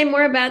 Can you say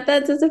more about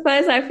that, Sister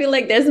Faiza? I feel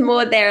like there's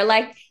more there.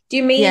 Like, do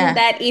you mean Yeah.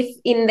 that if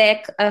in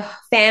their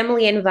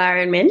family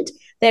environment,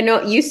 they're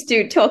not used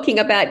to talking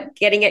about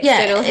getting Yeah.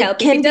 external It help,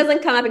 if it can be,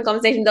 doesn't come up in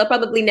conversation, they'll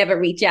probably never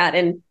reach out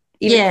and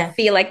even yeah.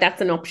 feel like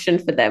that's an option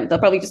for them. They'll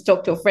probably just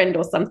talk to a friend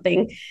or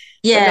something, but not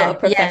a Yeah. Yeah.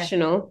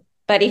 professional.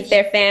 But if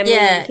their family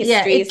Yeah. Yeah.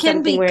 history It is can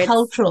something be where it's,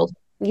 cultural.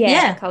 yeah, a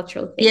Yeah.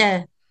 cultural thing.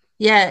 Yeah.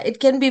 Yeah. It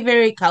can be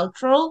very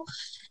cultural.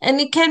 And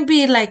it can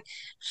be like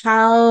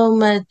how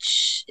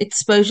much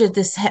exposure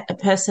this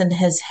person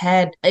has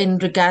had in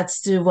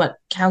regards to what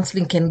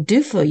counseling can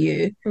do for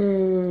you.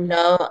 Mm.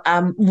 Know,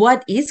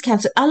 what is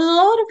counseling? A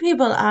lot of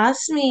people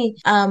ask me,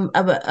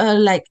 about,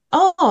 like,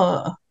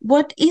 oh,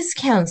 what is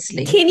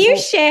counseling? Can you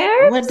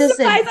share, What does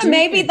that Faiza? do?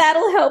 Maybe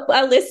that'll help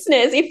our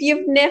listeners. If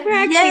you've never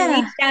actually Yeah,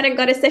 reached out and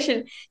got a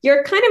session,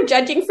 you're kind of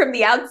judging from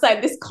the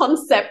outside this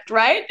concept,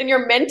 right? And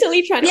you're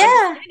mentally trying to yeah,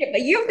 understand it,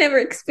 but you've never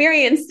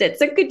experienced it.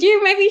 So could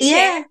you maybe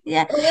share yeah,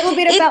 yeah. a little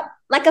bit It, about,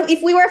 like,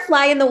 if we were a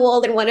fly in the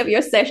wall in one of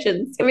your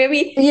sessions,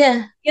 maybe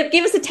yeah.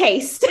 give us a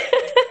taste,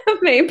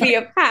 maybe,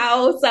 of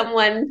how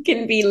someone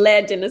can be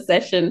led in a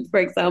session, for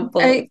example,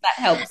 if I, that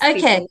helps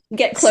okay. people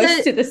get So,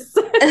 close to this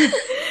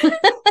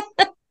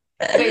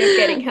way of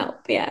getting help.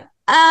 Yeah.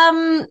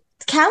 um,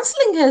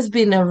 counseling has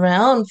been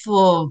around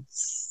for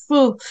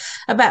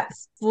about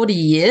 40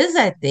 years,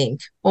 I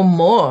think, or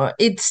more.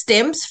 It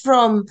stems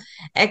from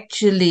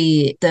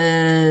actually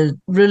the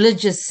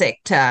religious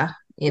sector,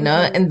 and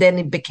Mm-hmm. then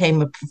it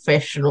became a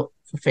professional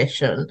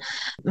profession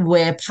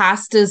where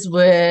pastors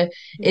were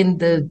in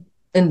the Mm.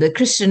 in the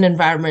Christian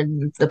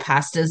environment. The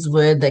pastors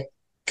were the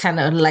kind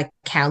of like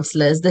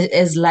counselors,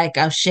 as like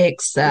our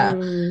sheikhs,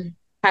 Mm.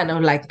 kind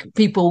of like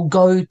people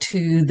go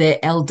to their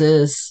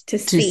elders To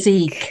to seek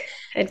seek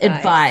advice.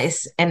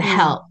 advice and Mm.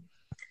 help.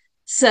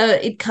 So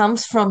it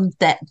comes from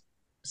that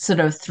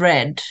sort of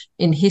thread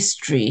in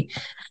history.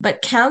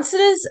 But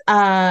counselors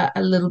are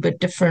a little bit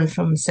different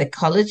from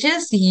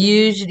psychologists. Mm.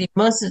 Usually,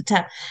 most of the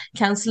time,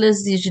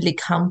 counselors usually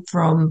come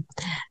from,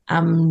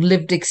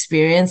 lived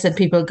experience, and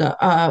people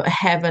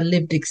have a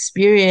lived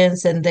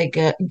experience, and they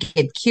get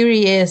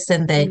curious,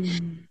 and they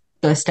Mm.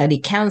 go study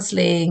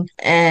counseling,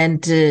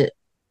 and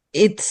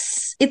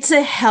it's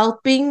a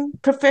helping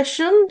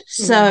profession.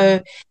 So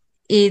Mm.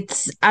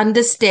 it's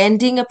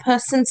understanding a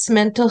person's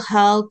mental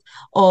health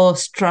or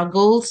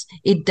struggles.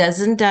 It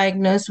doesn't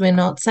diagnose. We're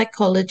not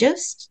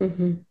psychologists,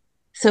 Mhm.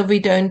 so we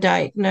don't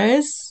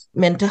diagnose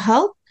mental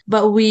health,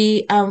 but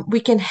we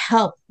can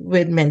help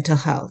with mental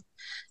health.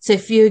 So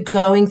if you're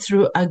going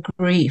through a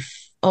grief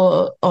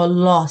or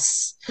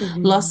loss,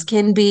 loss Mhm.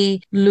 can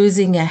be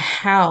losing a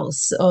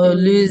house or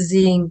Mm.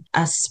 losing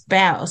a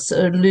spouse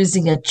or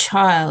losing a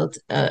child,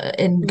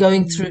 and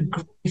going through Mm.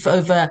 grief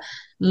over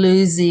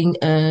losing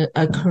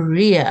a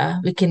career.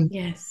 We can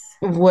Yes.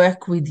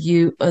 work with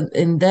you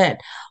in that.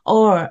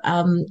 Or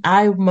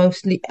I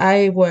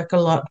work a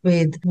lot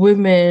with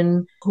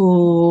women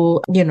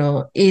who,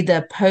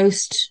 either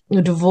post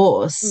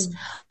divorce Mm.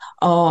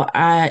 or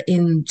are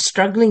in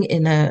struggling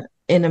in a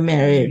marriage,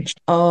 Married.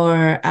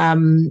 or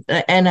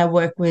and I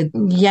work with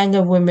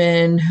younger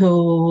women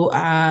who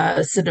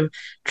are sort of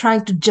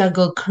trying to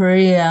juggle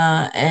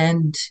career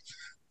and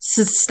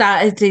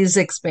society's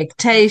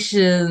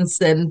expectations,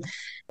 and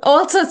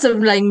all sorts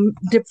of like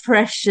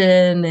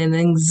depression and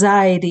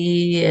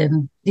anxiety,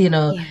 and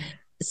Yeah.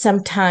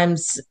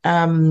 sometimes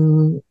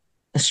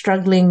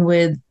struggling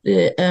with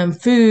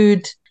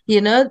food,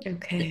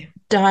 Okay.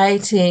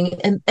 dieting,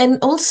 and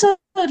also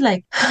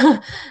like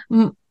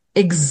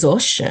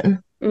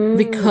exhaustion, Mm.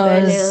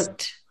 because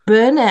Burnout.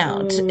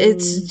 burnout,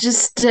 it's Mm.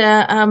 just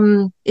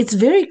it's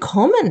very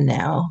common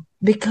now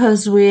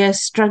because we're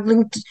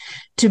struggling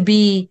to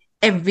be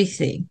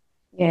everything,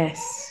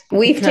 Yes.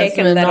 We've because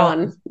taken we're that not.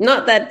 on.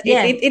 Not that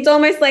Yeah, it's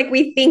almost like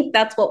we think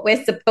that's what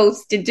we're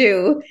supposed to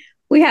do.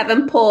 We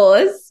haven't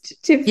paused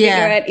to figure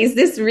yeah, out, is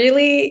this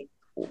really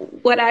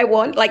what I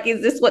want? Like,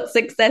 is this what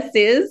success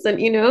is? And,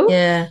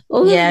 yeah,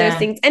 all of those yeah,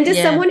 things. And does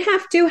yeah. someone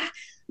have to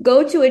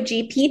go to a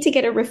GP to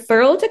get a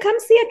referral to come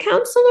see a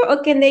counselor, or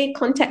can they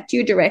contact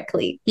you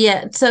directly?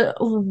 Yeah, so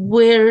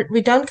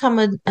we don't come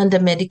under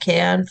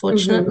Medicare, Mm-hmm.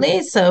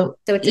 unfortunately. So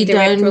So it's a you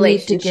direct don't need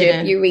to get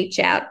relationship. a. You reach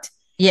out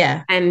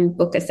Yeah, and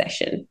book a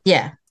session.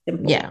 yeah,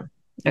 Simple. yeah,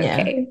 yeah.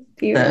 Okay. So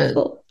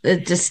Beautiful.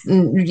 it just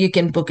you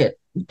can book it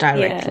Yeah.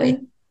 directly.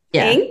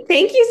 Yeah,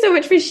 Thank you so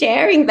much for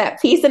sharing that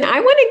piece. And I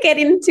want to get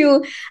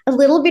into a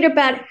little bit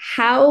about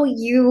how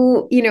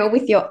you,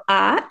 with your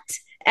art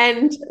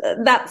and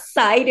that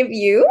side of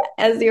you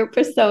as your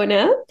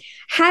persona,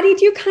 how did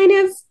you kind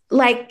of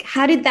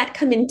how did that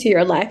come into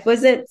your life?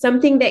 Was it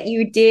something that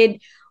you did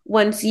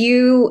once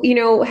you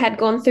had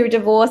gone through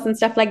divorce and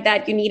stuff like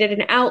that, you needed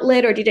an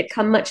outlet, or did it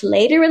come much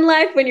later in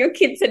life when your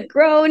kids had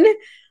grown?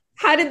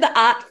 How did the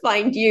art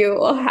find you,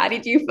 or how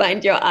did you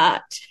find your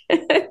art?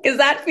 Because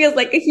that feels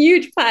like a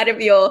huge part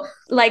of your,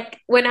 like,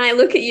 when I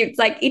look at you, it's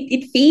like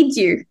it feeds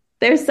you.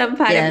 There's some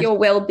part of Yeah. your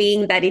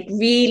well-being that it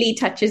really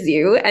touches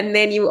you. And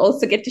then you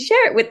also get to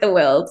share it with the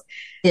world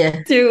Yeah.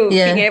 through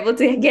being Yeah. able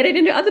to get it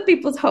into other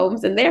people's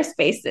homes and their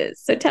spaces.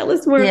 So tell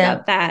us more Yeah.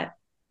 about that.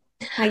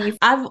 How you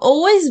I've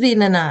always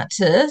been an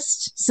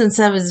artist since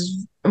I was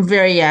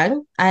very young.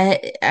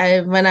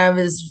 When I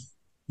was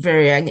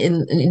very young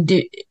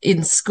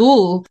in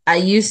school, I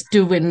used to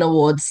win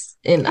awards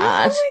in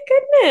art. Oh my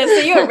goodness. So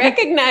you're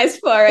recognized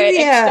for it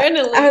Yeah,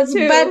 externally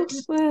too. but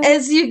Wow.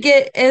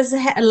 as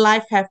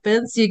life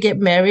happens, you get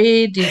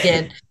married, you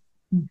get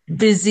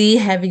busy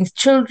having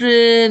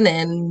children,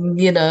 and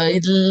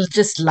it'll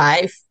just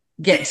life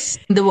gets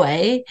in the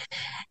way,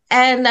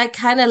 and I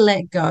kind of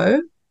let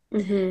go.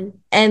 Mm-hmm.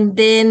 And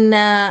then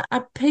I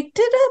picked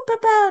it up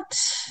about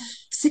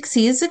 6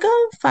 years ago,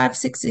 5,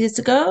 6 years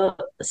ago,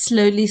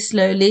 slowly,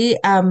 slowly.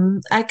 I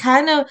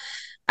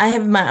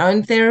have my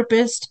own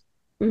therapist.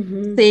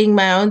 Mm-hmm. Seeing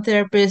my own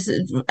therapist,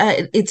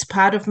 it's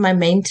part of my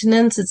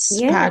maintenance. It's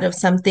part Yes. of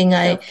something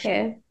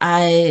Self-care.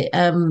 I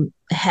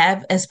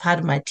have as part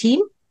of my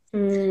team,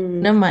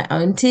 Mm. my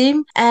own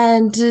team,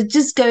 and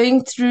just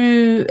going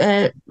through,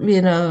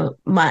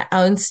 my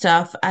own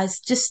stuff. I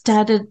just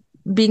started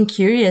being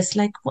curious,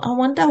 like, I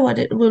wonder what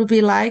it will be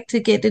like to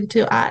get into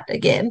art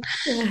again.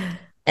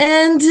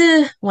 And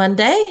one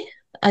day,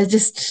 I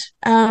just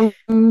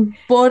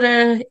bought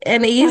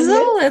an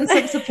easel Canvas. and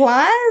some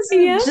supplies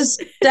and Yeah.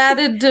 just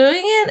started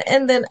doing it.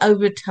 And then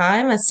over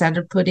time, I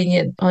started putting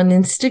it on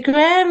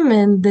Instagram,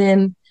 and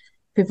then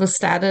people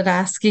started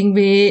asking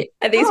me,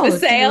 Are these for "Oh, do you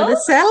want sale? to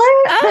sell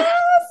it?"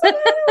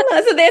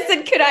 Ah, so they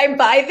said, could I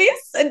buy this?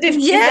 And is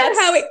that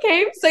how Yes, it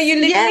came? So you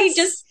literally yes,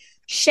 just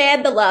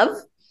shared the love.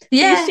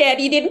 yeah,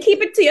 You didn't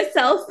keep it to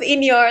yourself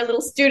in your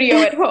little studio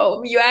at home.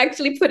 You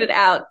actually put it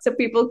out so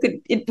people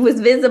it was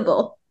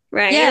visible,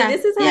 right? And yeah,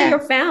 this is how yeah.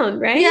 you're found,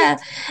 right? Yeah,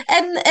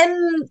 and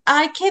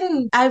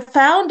I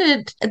found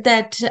it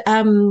that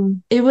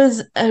it was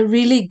a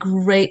really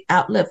great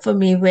outlet for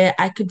me where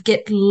I could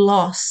get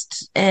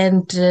lost,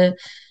 and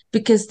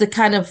because the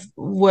kind of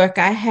work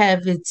I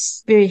have,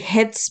 it's very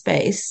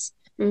headspace.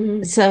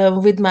 Mm-hmm. So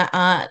with my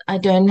art, I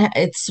don't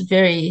it's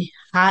very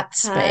heart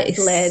Heart space.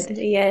 led,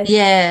 yes.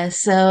 Yeah,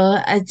 so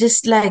I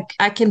just like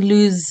I can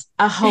lose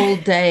a whole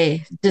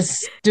day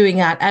just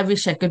doing art. I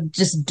wish I could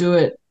just do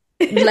it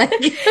like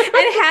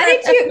And how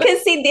did you,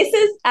 because see,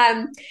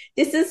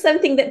 this is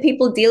something that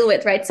people deal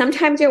with, right?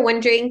 Sometimes you're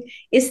wondering,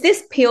 is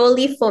this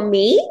purely for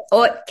me,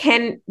 or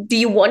do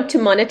you want to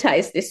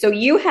monetize this? So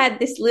you had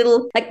this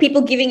little, like,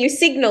 people giving you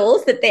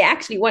signals that they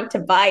actually want to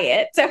buy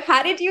it. So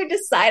how did you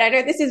decide? I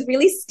know this is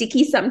really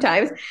sticky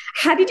sometimes.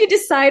 How did you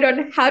decide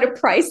on how to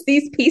price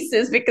these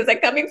pieces? Because they're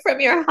coming from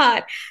your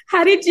heart.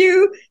 How did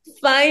you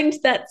find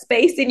that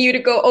space in you to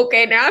go,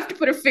 okay, now I have to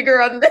put a figure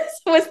on this?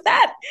 Was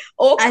that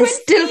I awkward for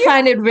still you?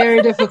 find it very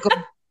difficult.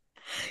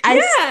 I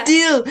Yeah,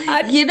 still,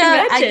 I'd I get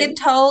imagine.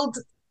 told,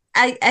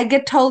 I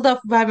get told off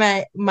by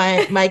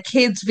my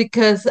kids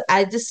because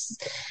I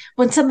just,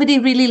 when somebody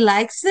really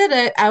likes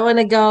it, I want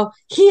to go,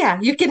 here,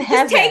 you can Just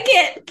have take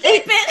it. it,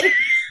 keep it.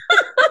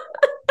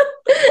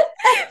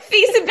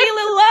 Feasibility.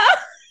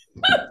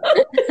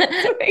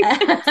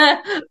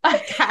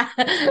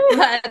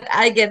 But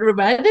I get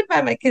reminded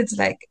by my kids,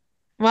 like,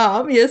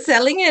 Mom, you're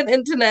selling it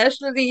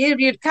internationally.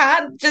 You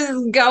can't just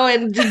go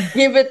and just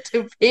give it to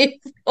I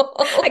people.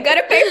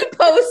 gotta pay for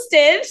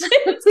postage.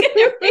 It's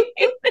gonna be.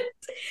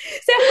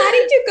 So how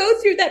did you go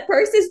through that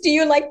process? Do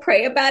you like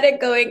pray about it,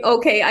 going,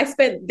 okay, I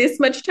spent this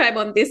much time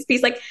on this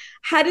piece? Like,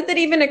 how did that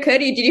even occur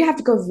to you? Did you have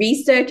to go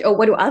research, or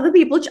what do other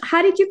people?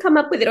 How did you come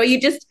up with it, or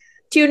you just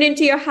tuned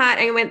into your heart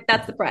and went,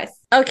 that's the price?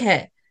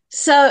 Okay,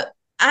 so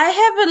I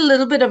have a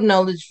little bit of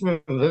knowledge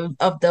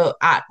of the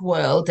art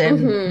world and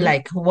Mm-hmm.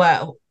 like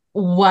what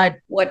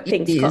What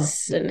things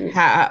cost is and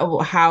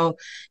how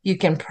you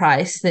can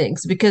price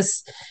things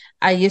because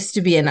I used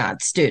to be an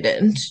art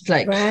student.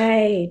 Like,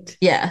 right.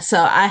 yeah,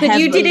 so I So have a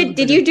little did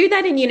bit of you do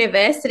that in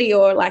university,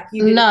 or like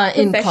you did it no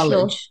in professional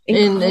college in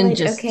in college?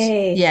 just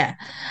Okay. yeah.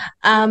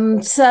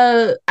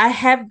 So I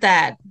have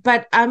that,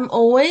 but I'm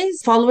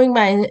always following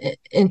my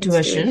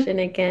intuition. Intuition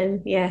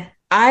again. Yeah.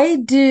 I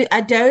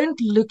don't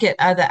look at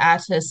other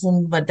artists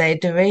and what they're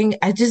doing.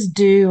 I just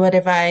do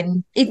whatever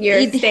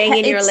You're staying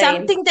in your it's lane.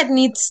 something that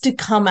needs to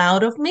come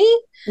out of me.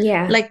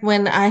 Yeah. Like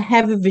when I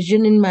have a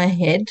vision in my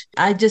head,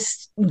 I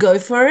just go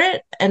for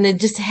it and it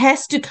just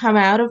has to come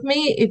out of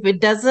me. If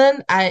it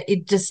doesn't,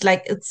 it just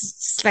like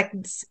it's like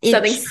this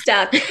Something itch.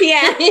 stuck.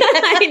 Yeah.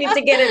 I need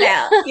to get it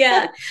out.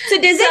 Yeah. So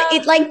does So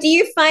it like, do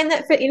you find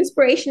that for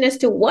inspiration as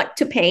to what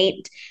to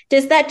paint,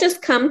 does that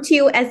just come to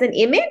you as an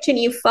image and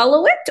you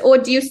follow it? Or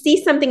do you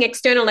see something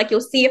external? Like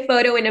you'll see a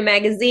photo in a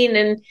magazine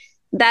and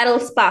that'll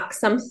spark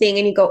something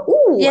and you go,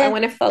 ooh, I Yeah.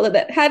 want to follow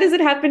that. How does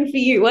it happen for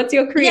you? What's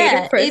your creative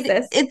Yeah,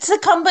 process? it's a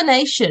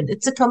combination.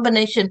 It's a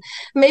combination.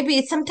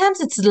 Maybe sometimes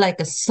it's like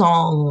a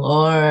song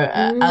or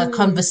a Mm.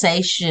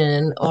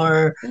 conversation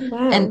or Oh,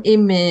 an wow.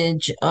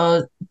 image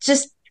or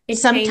just It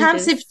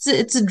sometimes changes.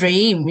 it's a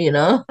dream, you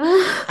know.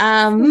 Ah,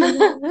 Um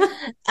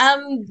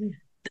um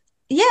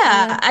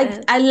yeah, I love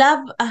that. I love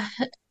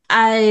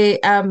I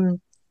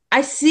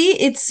I see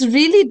it's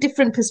really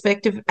different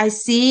perspective. I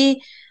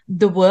see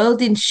the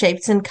world in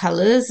shapes and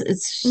colors.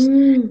 It's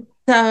Mm,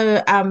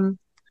 so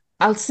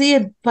I'll see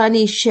a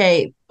funny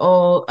shape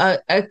or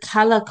a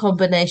color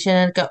combination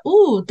and go,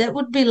 "Ooh, that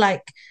would be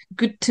like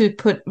good to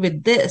put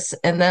with this."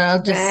 And then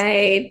I'll just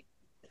right.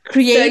 So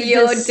create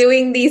you're this.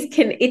 doing these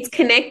it's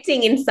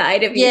connecting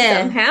inside of you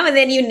Yeah, somehow, and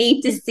then you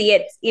need to see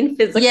it in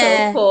physical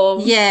yeah,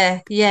 form yeah,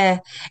 yeah.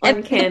 And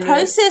on the canvas.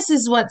 process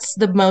is what's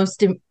the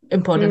most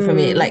important for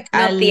me. Like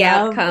I Not the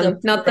love the outcome,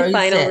 not the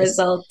final process.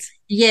 result.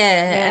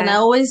 Yeah, and I Yeah.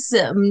 always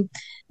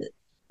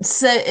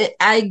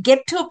I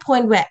get to a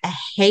point where I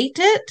hate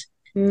it,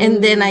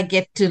 and then I Mm.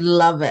 get to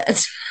love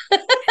it.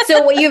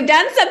 So you've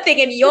done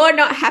something and you're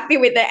not happy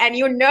with it, and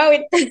you know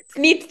it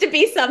needs to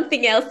be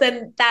something else,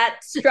 and that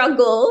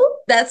struggle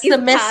That's is the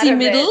part messy of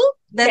it. middle.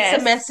 That's the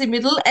Yes. messy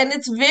middle, and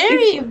it's It's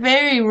very,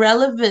 very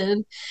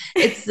relevant.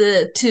 It's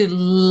to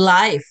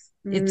life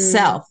mm,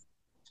 itself.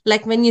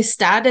 Like when you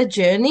start a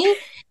journey,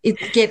 it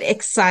get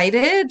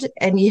excited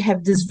and you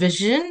have this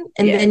vision,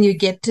 and then yes. you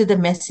get to the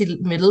messy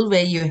middle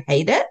where you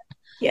hate it,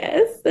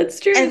 Yes, that's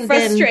true. and then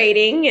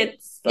Frustrating.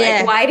 It's like,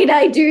 yeah, why did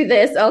I do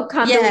this? Oh,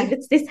 can't believe yeah,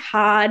 it's this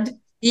hard.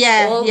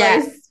 yeah, All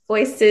yeah. those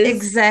voices.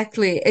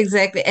 Exactly,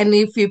 exactly. And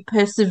if you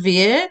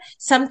persevere,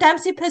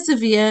 sometimes you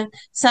persevere,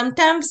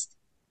 sometimes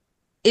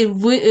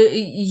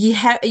you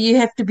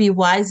have to be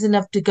wise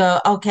enough to go,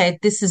 okay,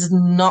 this is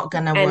not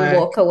gonna And work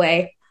walk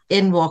away.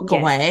 and walk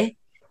Yes. away.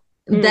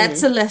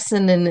 That's Mm. a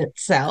lesson in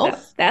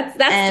itself. That's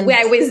And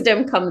where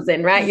wisdom comes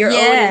in, right? Your own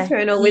yeah,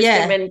 internal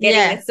wisdom yeah, and getting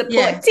yeah, a yeah,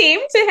 support team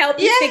to help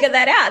you yeah, figure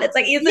that out. It's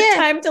like, is it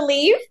yeah, time to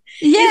leave? Is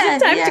it yeah,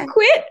 time to yeah,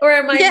 quit? Or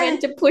am I yeah,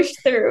 meant to push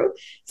through?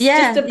 It's just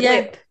yeah, a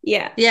yeah, blip.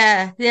 Yeah.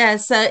 yeah, yeah.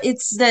 So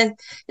it's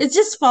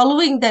just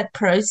following that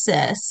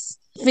process,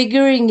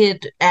 figuring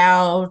it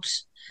out,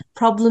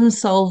 problem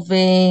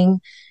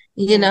solving,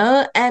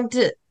 Yeah.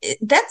 and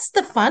that's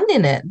the fun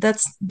in it.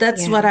 That's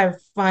what Yeah. I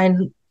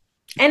find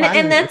And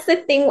fun. that's the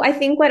thing. I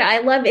think what I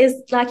love is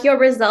like your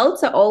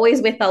results are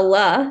always with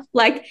Allah.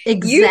 Like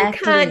you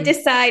can't Exactly.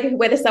 decide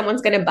whether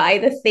someone's going to buy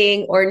the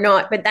thing or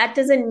not, but that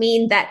doesn't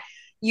mean that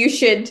you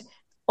should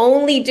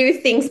only do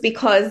things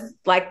because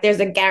like there's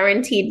a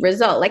guaranteed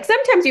result. Like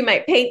sometimes you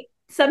might paint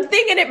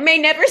something and it may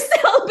never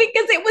sell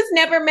because it was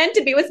never meant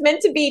to be. It was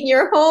meant to be in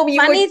your home.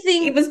 Funny It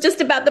thing, was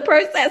just about the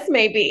process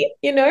maybe,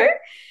 you know?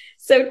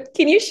 So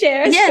can you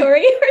share a yeah.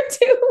 story or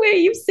two where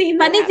you've seen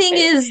that Funny thing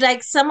happen? is,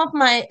 like some of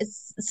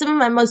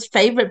my most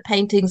favorite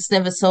paintings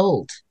never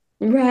sold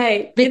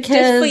Right. It's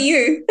just for because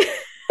you.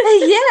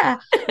 yeah,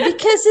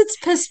 because it's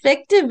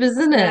perspective,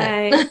 isn't it?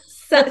 Right.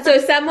 So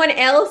someone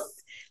else,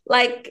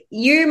 like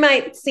you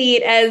might see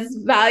it as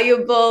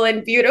valuable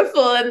and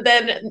beautiful, and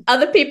then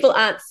other people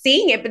aren't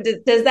seeing it. But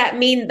does that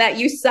mean that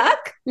you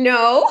suck?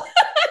 No.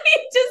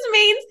 It just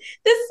means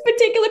this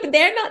particular, but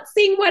they're not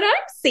seeing what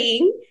I'm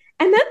seeing.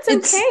 And that's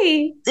It's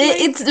okay.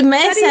 Like, it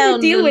may how do you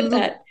sound deal with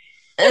that?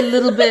 a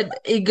little bit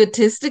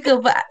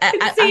egotistical, but I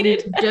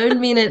Conceited. don't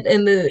mean it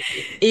in the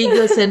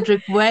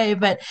egocentric way,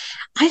 but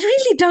I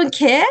really don't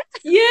care.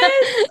 Yes,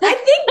 I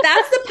think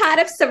that's the part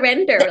of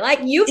surrender. Like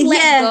you've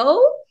let Yeah,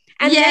 go,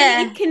 and then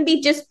yeah, it can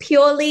be just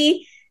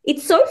purely,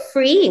 it's so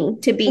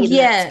freeing to be in that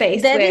yeah.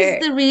 space That is where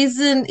the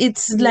reason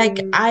it's like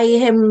mm,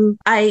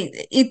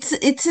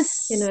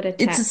 you're not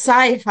it's a attached.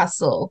 side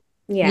hustle,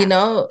 Yeah.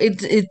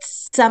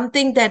 it's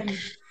something that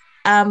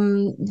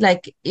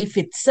like if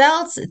it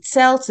sells, it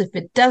sells. If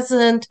it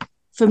doesn't,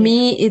 for Yeah.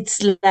 me,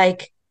 it's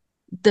like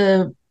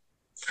the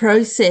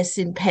process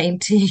in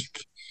painting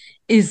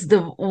is the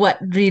what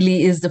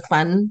really is the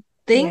fun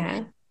thing.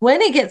 Yeah.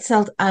 When it gets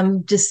sold,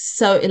 I'm just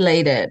so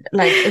elated.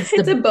 Like it's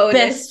It's a the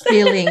bonus. best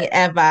feeling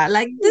ever.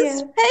 Like Yeah.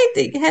 this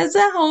painting has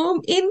a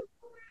home in,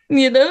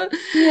 you know,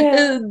 Yeah.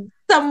 uh,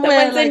 somewhere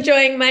Someone's like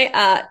enjoying my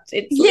art.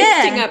 It's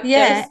lifting yeah, up their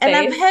yeah. And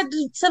I've space. had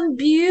some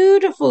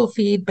beautiful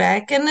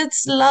feedback, and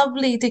it's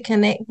lovely to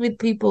connect with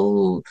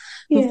people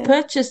who've Yeah.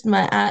 purchased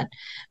my art.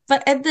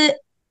 But at the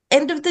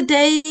end of the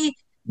day,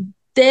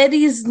 that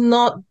is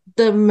not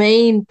the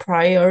main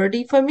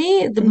priority for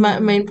me. The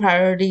main Mm.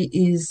 priority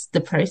is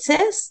the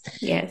process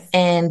Yes.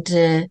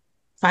 and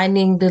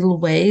finding little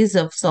ways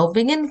of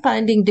solving and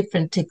finding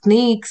different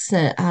techniques,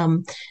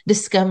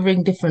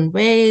 discovering different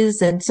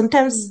ways. And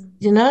sometimes,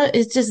 Mm.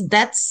 it's just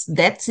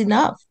that's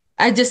enough.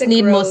 I It's just a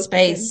need more growth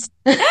space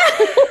journey.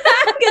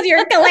 Because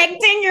you're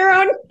collecting your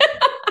own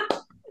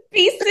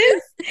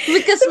pieces.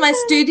 because my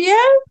studio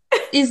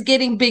is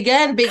getting bigger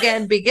and bigger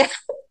and bigger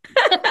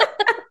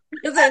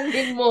because I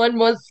need more and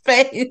more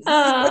space.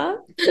 Ah,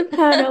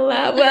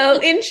 subhanallah. Well,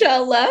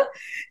 inshallah,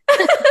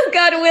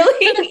 God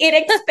willing, it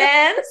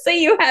expands so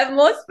you have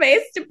more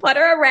space to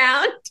putter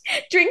around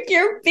drink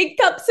your big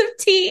cups of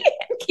tea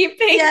and keep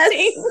Yes.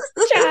 painting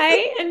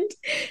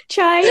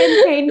chai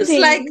and It's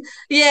like, painting.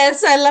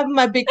 yes, I love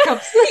my big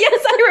cups.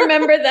 Yes, I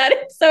remember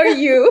that. So are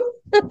you.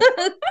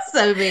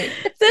 So me.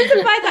 So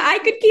Faiza, I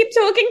could keep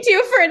talking to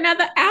you for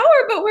another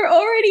hour, but we're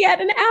already at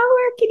an hour.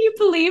 Can you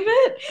believe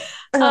it?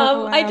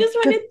 Oh, I wow. just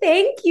want to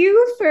thank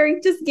you for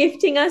just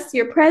gifting us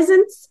your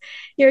presence,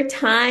 your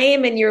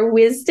time, and your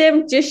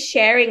wisdom, just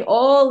sharing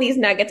all these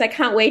nuggets. I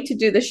can't wait to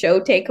do the show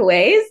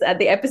takeaways,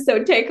 the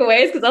episode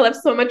takeaways, because I'll have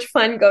so much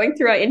fun going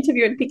through our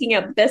interview and picking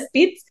out the best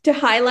bits to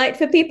highlight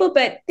for people.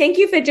 But thank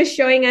you for just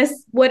showing us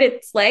what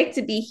it's like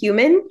to be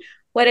human,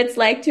 what it's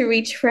like to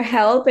reach for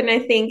help. And I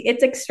think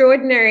it's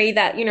extraordinary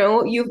that,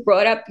 you've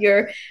brought up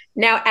your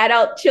now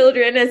adult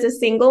children as a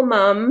single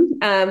mom.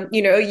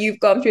 You've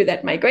gone through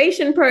that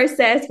migration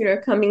process,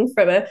 coming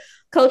from a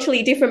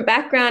culturally different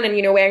background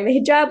and, wearing the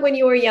hijab when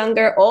you were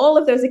younger. All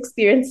of those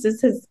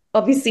experiences has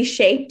obviously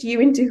shaped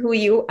you into who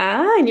you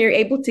are, and you're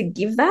able to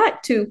give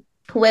that to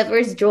whoever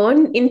is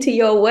drawn into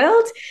your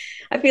world.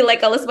 I feel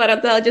like Allah subhanahu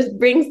wa ta'ala just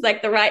brings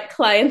like the right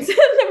clients and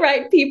the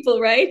right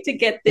people, right, to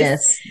get this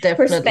Yes,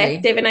 definitely.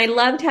 perspective. And I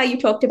loved how you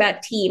talked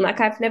about team.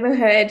 Like I've never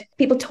heard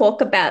people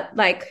talk about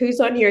like who's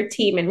on your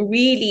team. And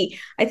really,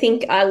 I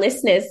think our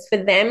listeners, for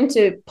them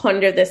to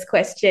ponder this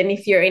question,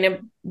 if you're in a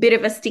bit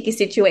of a sticky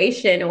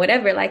situation or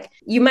whatever, like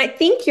you might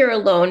think you're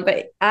alone,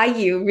 but are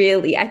you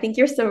really? I think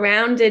you're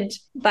surrounded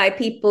by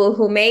people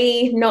who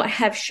may not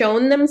have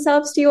shown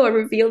themselves to you or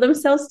revealed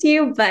themselves to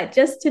you, but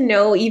just to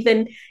know,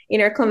 even in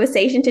our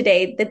conversation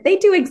today, that they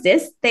do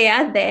exist, they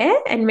are there,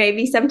 and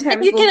maybe sometimes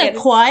And you we'll can get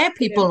acquire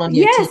people on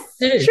your team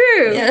yes, too.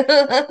 true.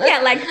 Yeah.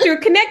 Yeah, like through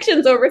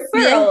connections or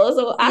referrals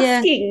or Yeah.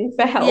 asking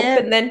for help. Yeah.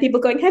 And then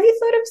people going, have you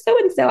thought of so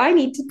and so? I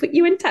need to put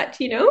you in touch,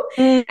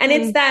 And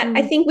it's that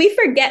I think we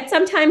forget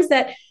sometimes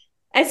that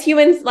as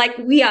humans, like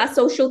we are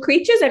social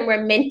creatures and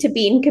we're meant to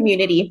be in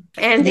community.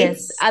 And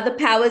it's other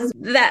powers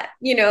that,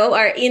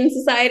 are in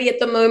society at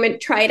the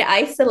moment try to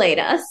isolate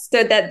us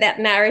so that that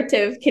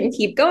narrative can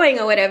keep going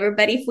or whatever.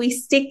 But if we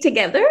stick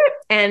together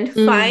and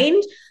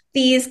find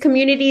these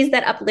communities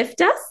that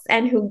uplift us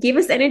and who give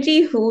us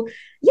energy, who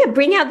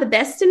bring out the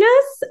best in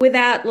us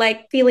without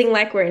like feeling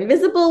like we're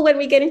invisible when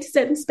we get into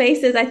certain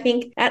spaces. I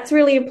think that's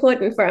really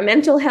important for our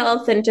mental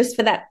health and just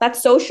for that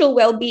social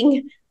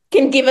well-being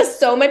can give us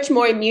so much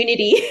more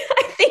immunity,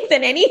 I think,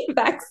 than any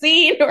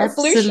vaccine or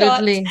flu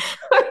shot or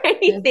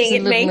anything. Absolutely.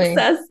 It makes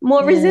us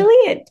more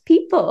resilient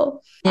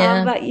people.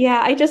 But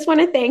I just want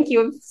to thank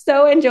you. I've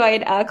so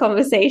enjoyed our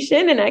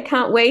conversation, and I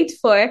can't wait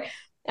for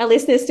our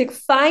listeners to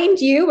find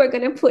you. We're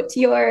going to put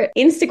your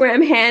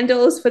Instagram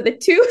handles for the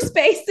two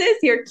spaces,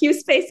 your Q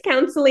Space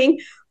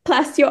Counseling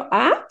plus your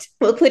art.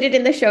 We'll put it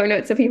in the show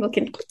notes so people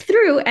can click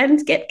through and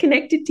get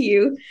connected to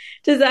you.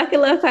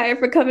 Jazakallah khair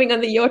for coming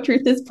on the Your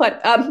Truth is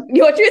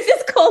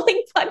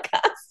Calling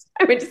podcast.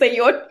 I meant to say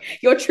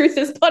Your Truth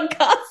is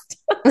podcast.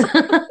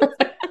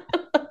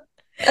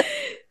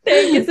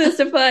 Thank you,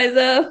 Sister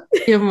Faiza.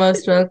 You're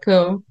most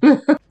welcome.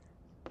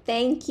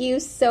 Thank you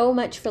so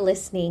much for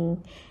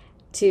listening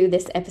to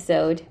this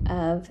episode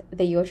of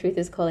the Your Truth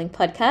is Calling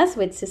podcast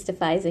with Sister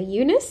Faiza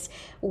Yunus.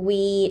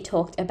 We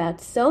talked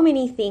about so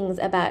many things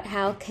about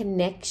how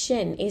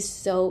connection is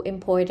so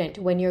important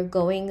when you're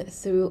going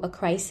through a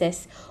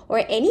crisis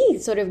or any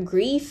sort of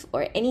grief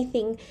or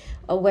anything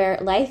where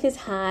life is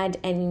hard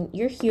and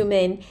you're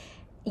human.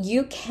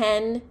 You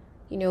can,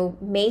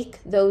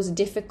 make those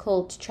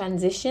difficult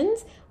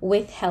transitions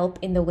with help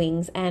in the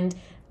wings, and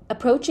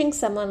approaching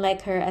someone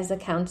like her as a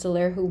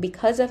counselor who,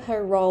 because of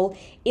her role,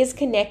 is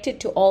connected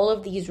to all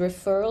of these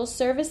referral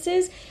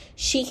services,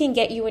 she can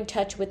get you in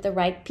touch with the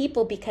right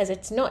people because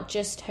it's not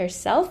just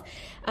herself.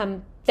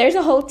 There's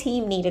a whole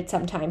team needed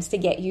sometimes to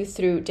get you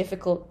through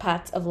difficult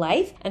parts of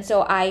life. And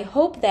so I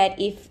hope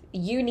that if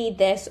you need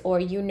this or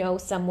you know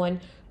someone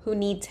who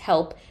needs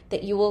help,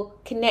 that you will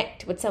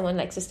connect with someone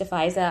like Sister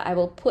Faiza. I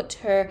will put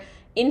her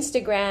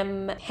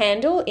Instagram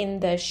handle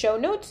in the show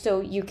notes so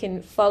you can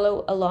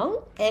follow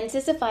along. And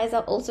Sister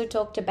Faiza also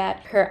talked about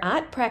her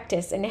art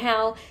practice and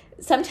how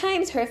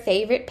sometimes her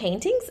favorite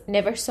paintings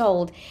never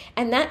sold.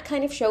 And that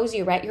kind of shows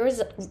you, right?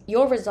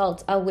 Your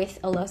results are with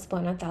Allah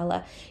subhanahu wa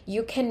ta'ala.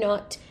 You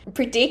cannot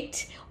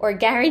predict or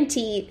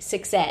guarantee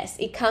success.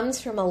 It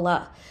comes from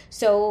Allah.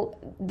 So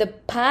the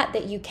part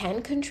that you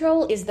can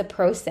control is the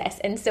process.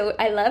 And so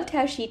I loved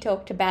how she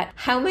talked about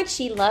how much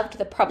she loved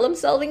the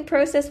problem-solving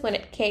process when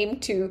it came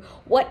to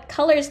what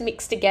colors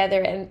mix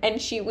together.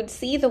 And she would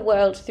see the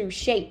world through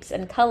shapes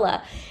and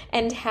color,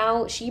 and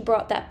how she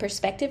brought that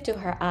perspective to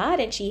her art.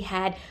 And she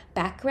had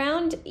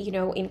background,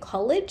 in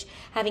college,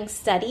 having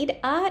studied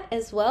art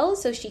as well.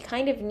 So she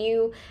kind of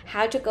knew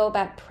how to go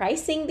about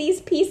pricing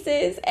these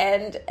pieces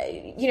and,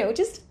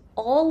 just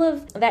all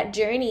of that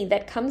journey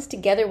that comes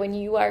together when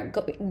you are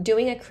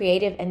doing a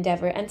creative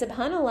endeavor. And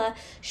subhanAllah,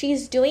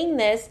 she's doing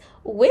this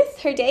with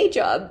her day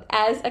job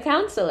as a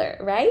counselor,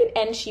 right?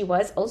 And she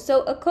was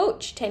also a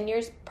coach 10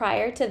 years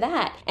prior to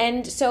that.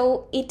 And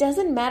so it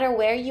doesn't matter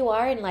where you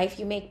are in life,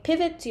 you make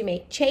pivots, you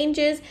make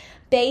changes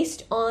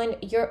based on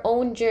your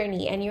own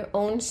journey and your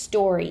own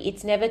story.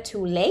 It's never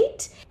too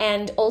late.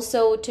 And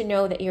also to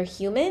know that you're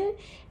human.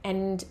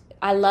 And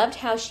I loved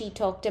how she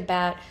talked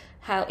about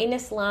how in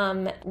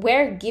Islam,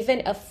 we're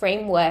given a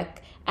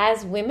framework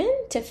as women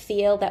to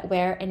feel that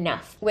we're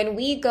enough. When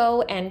we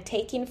go and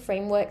take in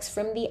frameworks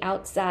from the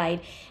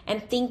outside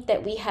and think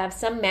that we have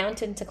some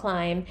mountain to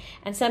climb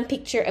and some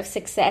picture of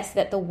success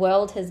that the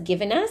world has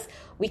given us,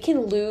 we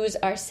can lose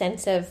our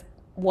sense of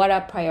what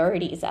our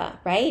priorities are,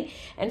 right?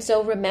 And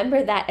so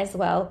remember that as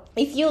well.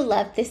 If you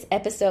love this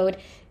episode,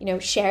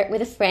 share it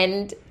with a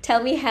friend.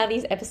 Tell me how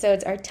these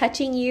episodes are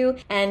touching you.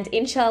 And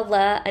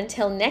inshallah,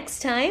 until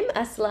next time,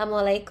 Assalamu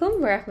alaikum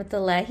wa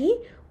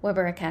rahmatullahi wa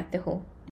barakatuhu.